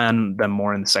 we'll rely on them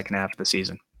more in the second half of the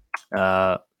season.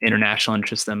 International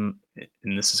interest them,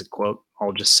 and this is a quote,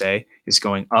 I'll just say, is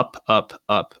going up, up,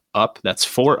 up, up. That's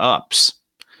 4 ups.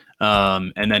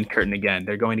 And then Curtin again,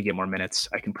 they're going to get more minutes.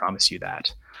 I can promise you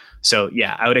that. So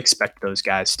yeah, I would expect those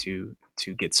guys to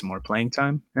get some more playing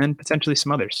time and potentially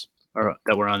some others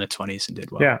that were on the 20s and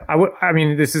did well. Yeah, I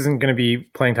mean, this isn't going to be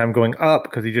playing time going up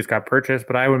because he just got purchased,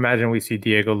 but I would imagine we see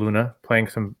Diego Luna playing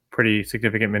some pretty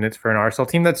significant minutes for an RSL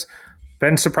team that's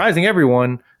been surprising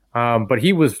everyone. But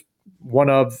he was one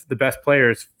of the best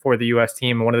players for the U.S.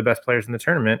 team and one of the best players in the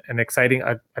tournament, and exciting.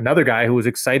 Another guy who was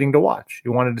exciting to watch.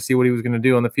 You wanted to see what he was going to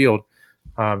do on the field.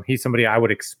 He's somebody I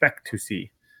would expect to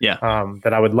see. Yeah.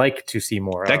 That I would like to see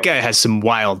more. That guy has some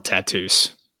wild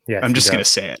tattoos. Yeah, I'm just going to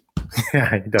say it.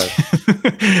 Yeah, he does.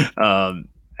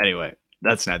 Anyway,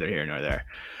 that's neither here nor there.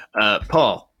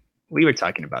 Paul, we were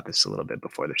talking about this a little bit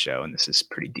before the show, and this is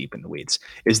pretty deep in the weeds.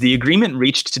 Is the agreement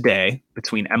reached today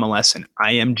between MLS and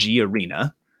IMG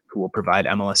Arena, who will provide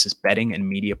MLS's betting and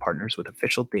media partners with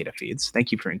official data feeds?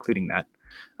 Thank you for including that.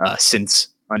 Since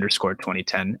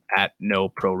 _2010 at no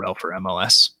pro rel for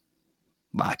MLS.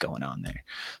 A lot going on there.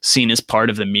 Seen as part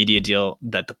of the media deal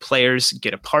that the players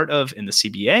get a part of in the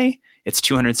CBA. It's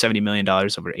 $270 million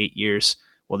over 8 years.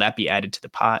 Will that be added to the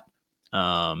pot?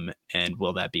 And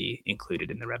will that be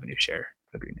included in the revenue share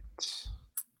agreement?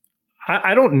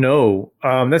 I don't know.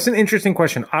 That's an interesting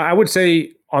question. I would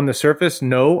say on the surface,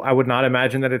 no. I would not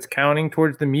imagine that it's counting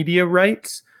towards the media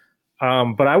rights.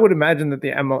 But I would imagine that the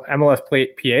MLS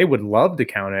PA would love to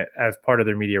count it as part of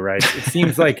their media rights. It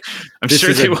seems like I'm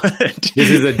sure they would. This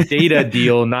is a data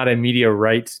deal, not a media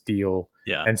rights deal.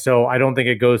 Yeah. And so I don't think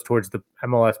it goes towards the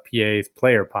MLS PA's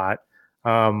player pot.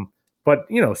 But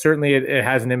certainly it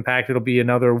has an impact. It'll be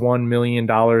another $1 million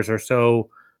or so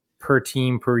per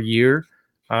team per year.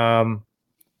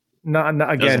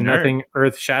 Nothing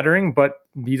earth shattering, but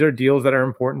these are deals that are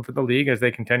important for the league as they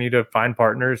continue to find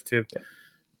partners to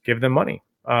give them money.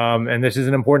 And this is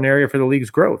an important area for the league's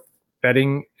growth.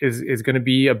 Betting is going to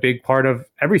be a big part of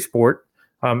every sport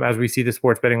as we see the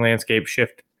sports betting landscape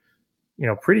shift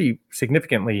pretty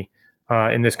significantly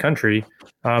in this country.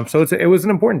 So it was an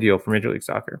important deal for Major League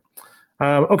Soccer.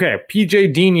 Okay,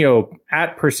 PJ Dino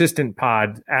at Persistent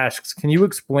Pod asks, can you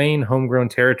explain homegrown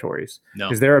territories? No.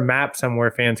 Is there a map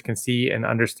somewhere fans can see and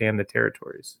understand the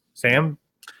territories? Sam?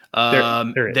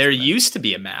 There used to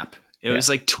be a map. It was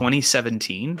like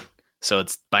 2017, so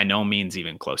it's by no means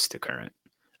even close to current.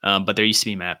 But there used to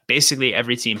be a map. Basically,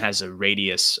 every team has a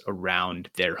radius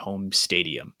around their home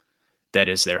stadium that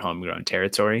is their homegrown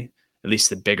territory. At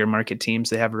least the bigger market teams,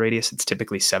 they have a radius. It's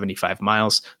typically 75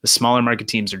 miles. The smaller market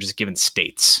teams are just given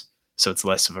states. So it's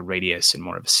less of a radius and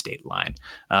more of a state line.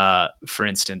 For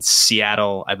instance,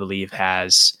 Seattle, I believe,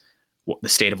 has the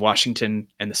state of Washington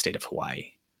and the state of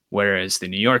Hawaii, whereas the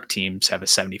New York teams have a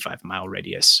 75-mile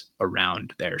radius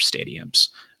around their stadiums.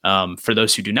 For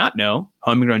those who do not know,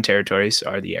 homegrown territories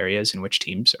are the areas in which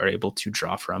teams are able to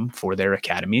draw from for their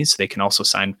academies. They can also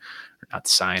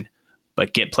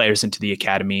but get players into the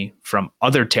academy from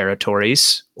other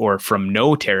territories or from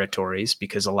no territories,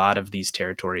 because a lot of these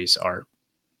territories are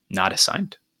not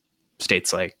assigned.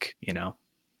 States like,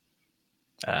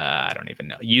 I don't even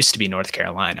know. It used to be North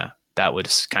Carolina. That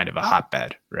was kind of a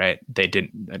hotbed, right? They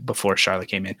didn't, before Charlotte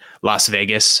came in. Las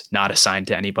Vegas, not assigned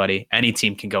to anybody. Any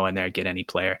team can go in there and get any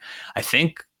player. I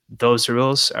think those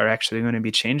rules are actually going to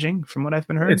be changing from what I've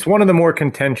been heard. It's one of the more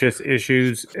contentious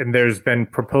issues, and there's been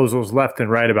proposals left and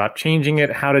right about changing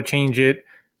it, how to change it,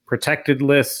 protected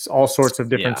lists, all sorts of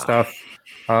different stuff.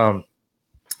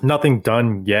 Nothing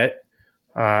done yet.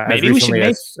 Maybe we should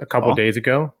make a couple days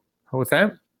ago. What's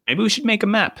that? Maybe we should make a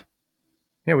map.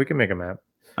 Yeah, we can make a map.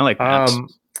 I like maps.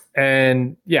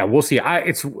 And yeah, we'll see.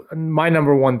 It's my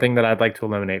number one thing that I'd like to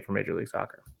eliminate from Major League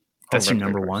Soccer. That's your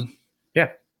number one?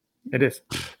 Yeah, it is.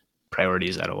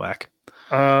 Priorities out of whack.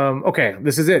 Okay,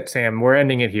 this is it, Sam. We're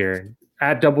ending it here.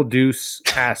 At Double Deuce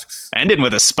asks. Ending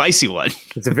with a spicy one.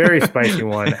 It's a very spicy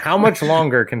one. How much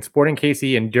longer can Sporting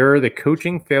KC endure the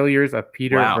coaching failures of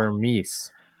Peter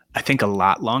Vermees? I think a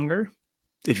lot longer,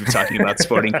 if you're talking about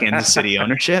Sporting Kansas City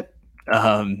ownership.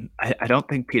 I don't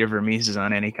think Peter Vermees is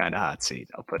on any kind of hot seat.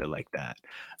 I'll put it like that.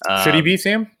 Should he be,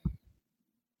 Sam?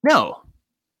 No.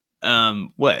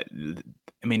 What?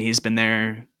 I mean, he's been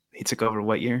there. He took over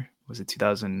what year? Was it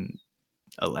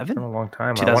 2011? A long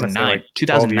time. 2009. Like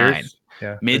 2009.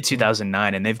 Yeah, mid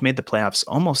 2009, and they've made the playoffs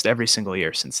almost every single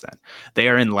year since then. They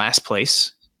are in last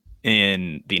place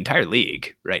in the entire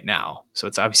league right now, so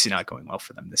it's obviously not going well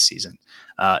for them this season.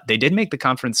 They did make the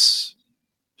conference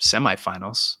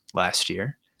semifinals last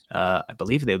year. I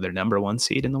believe they were their number one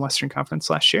seed in the Western Conference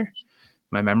last year.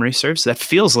 My memory serves. That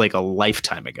feels like a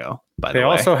lifetime ago. By the way, they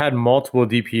also had multiple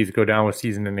DPs go down with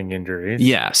season-ending injuries.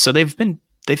 Yeah, so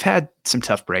they've had some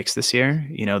tough breaks this year.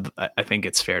 I think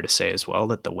it's fair to say as well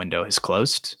that the window has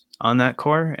closed on that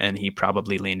core, and he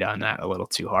probably leaned on that a little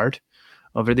too hard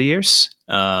over the years,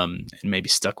 and maybe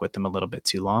stuck with them a little bit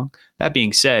too long. That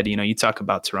being said, you talk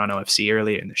about Toronto FC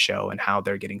earlier in the show and how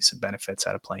they're getting some benefits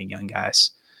out of playing young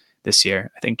guys this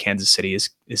year. I think Kansas City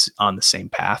is on the same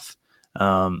path.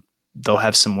 They'll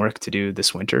have some work to do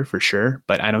this winter for sure,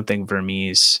 but I don't think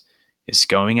Vermees is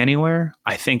going anywhere.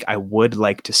 I think I would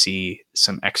like to see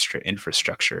some extra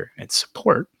infrastructure and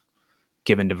support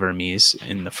given to Vermees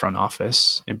in the front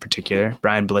office in particular.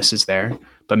 Brian Bliss is there,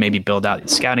 but maybe build out the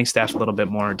scouting staff a little bit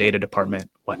more, data department,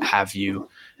 what have you,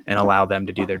 and allow them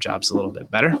to do their jobs a little bit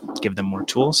better, give them more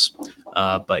tools.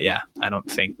 But yeah, I don't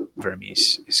think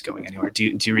Vermees is going anywhere. Do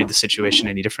you read the situation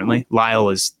any differently? Lyle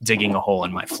is digging a hole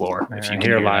in my floor. If you can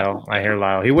hear Lyle. I hear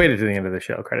Lyle. He waited to the end of the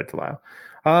show. Credit to Lyle.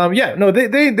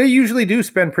 They usually do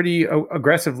spend pretty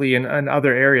aggressively in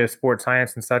other areas, sports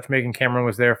science and such. Megan Cameron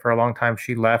was there for a long time.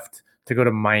 She left to go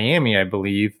to Miami, I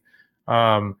believe.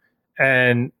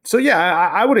 And so, yeah,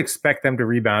 I would expect them to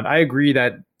rebound. I agree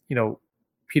that,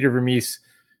 Peter Vermees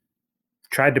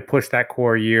tried to push that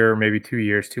core a year, maybe 2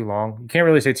 years too long. You can't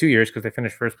really say 2 years because they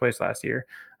finished first place last year.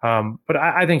 But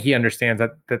I think he understands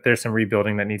that there's some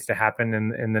rebuilding that needs to happen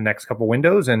in the next couple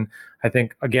windows. And I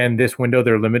think, again, this window,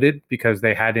 they're limited because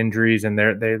they had injuries and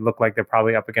they look like they're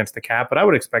probably up against the cap. But I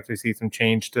would expect to see some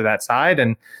change to that side.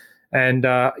 And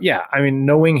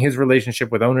knowing his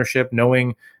relationship with ownership,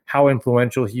 knowing how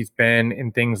influential he's been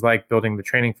in things like building the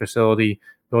training facility,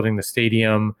 building the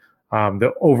stadium,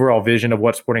 the overall vision of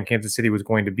what Sporting Kansas City was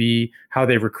going to be, how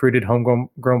they recruited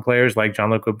homegrown players like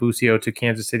Gianluca Busio to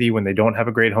Kansas City when they don't have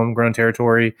a great homegrown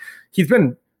territory.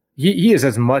 He is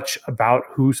as much about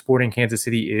who Sporting Kansas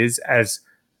City is as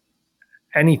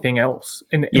anything else,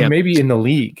 and maybe in the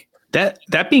league.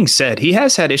 That being said, he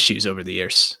has had issues over the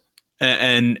years.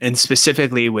 And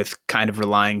specifically with kind of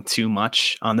relying too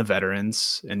much on the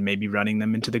veterans and maybe running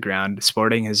them into the ground.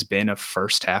 Sporting has been a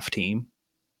first half team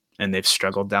and they've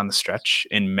struggled down the stretch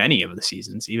in many of the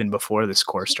seasons, even before this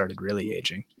core started really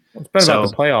aging. It's been about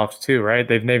the playoffs too, right?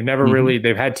 They've never really,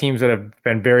 they've had teams that have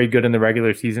been very good in the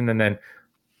regular season and then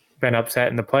been upset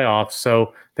in the playoffs.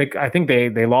 So I think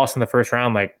they lost in the first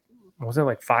round, like, was it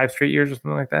like 5 straight years or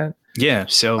something like that? Yeah.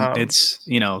 So it's,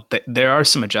 there are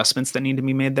some adjustments that need to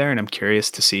be made there. And I'm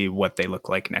curious to see what they look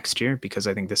like next year, because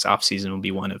I think this offseason will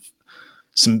be one of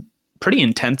some pretty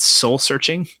intense soul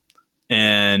searching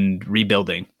and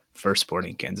rebuilding for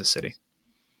Sporting Kansas City.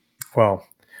 Well,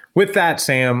 with that,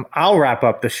 Sam, I'll wrap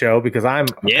up the show because I'm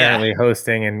apparently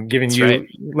hosting and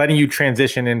letting you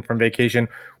transition in from vacation.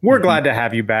 We're glad to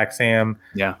have you back, Sam.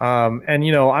 Yeah. And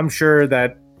I'm sure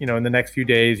that in the next few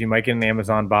days you might get an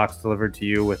Amazon box delivered to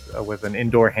you with an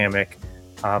indoor hammock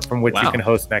from which you can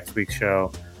host next week's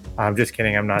show. I'm just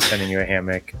kidding. I'm not sending you a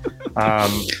hammock.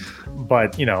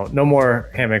 But no more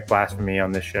hammock blasphemy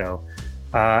on this show.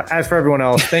 As for everyone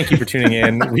else, thank you for tuning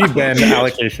in. We've been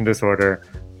Allocation Disorder.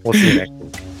 We'll see you next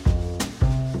week.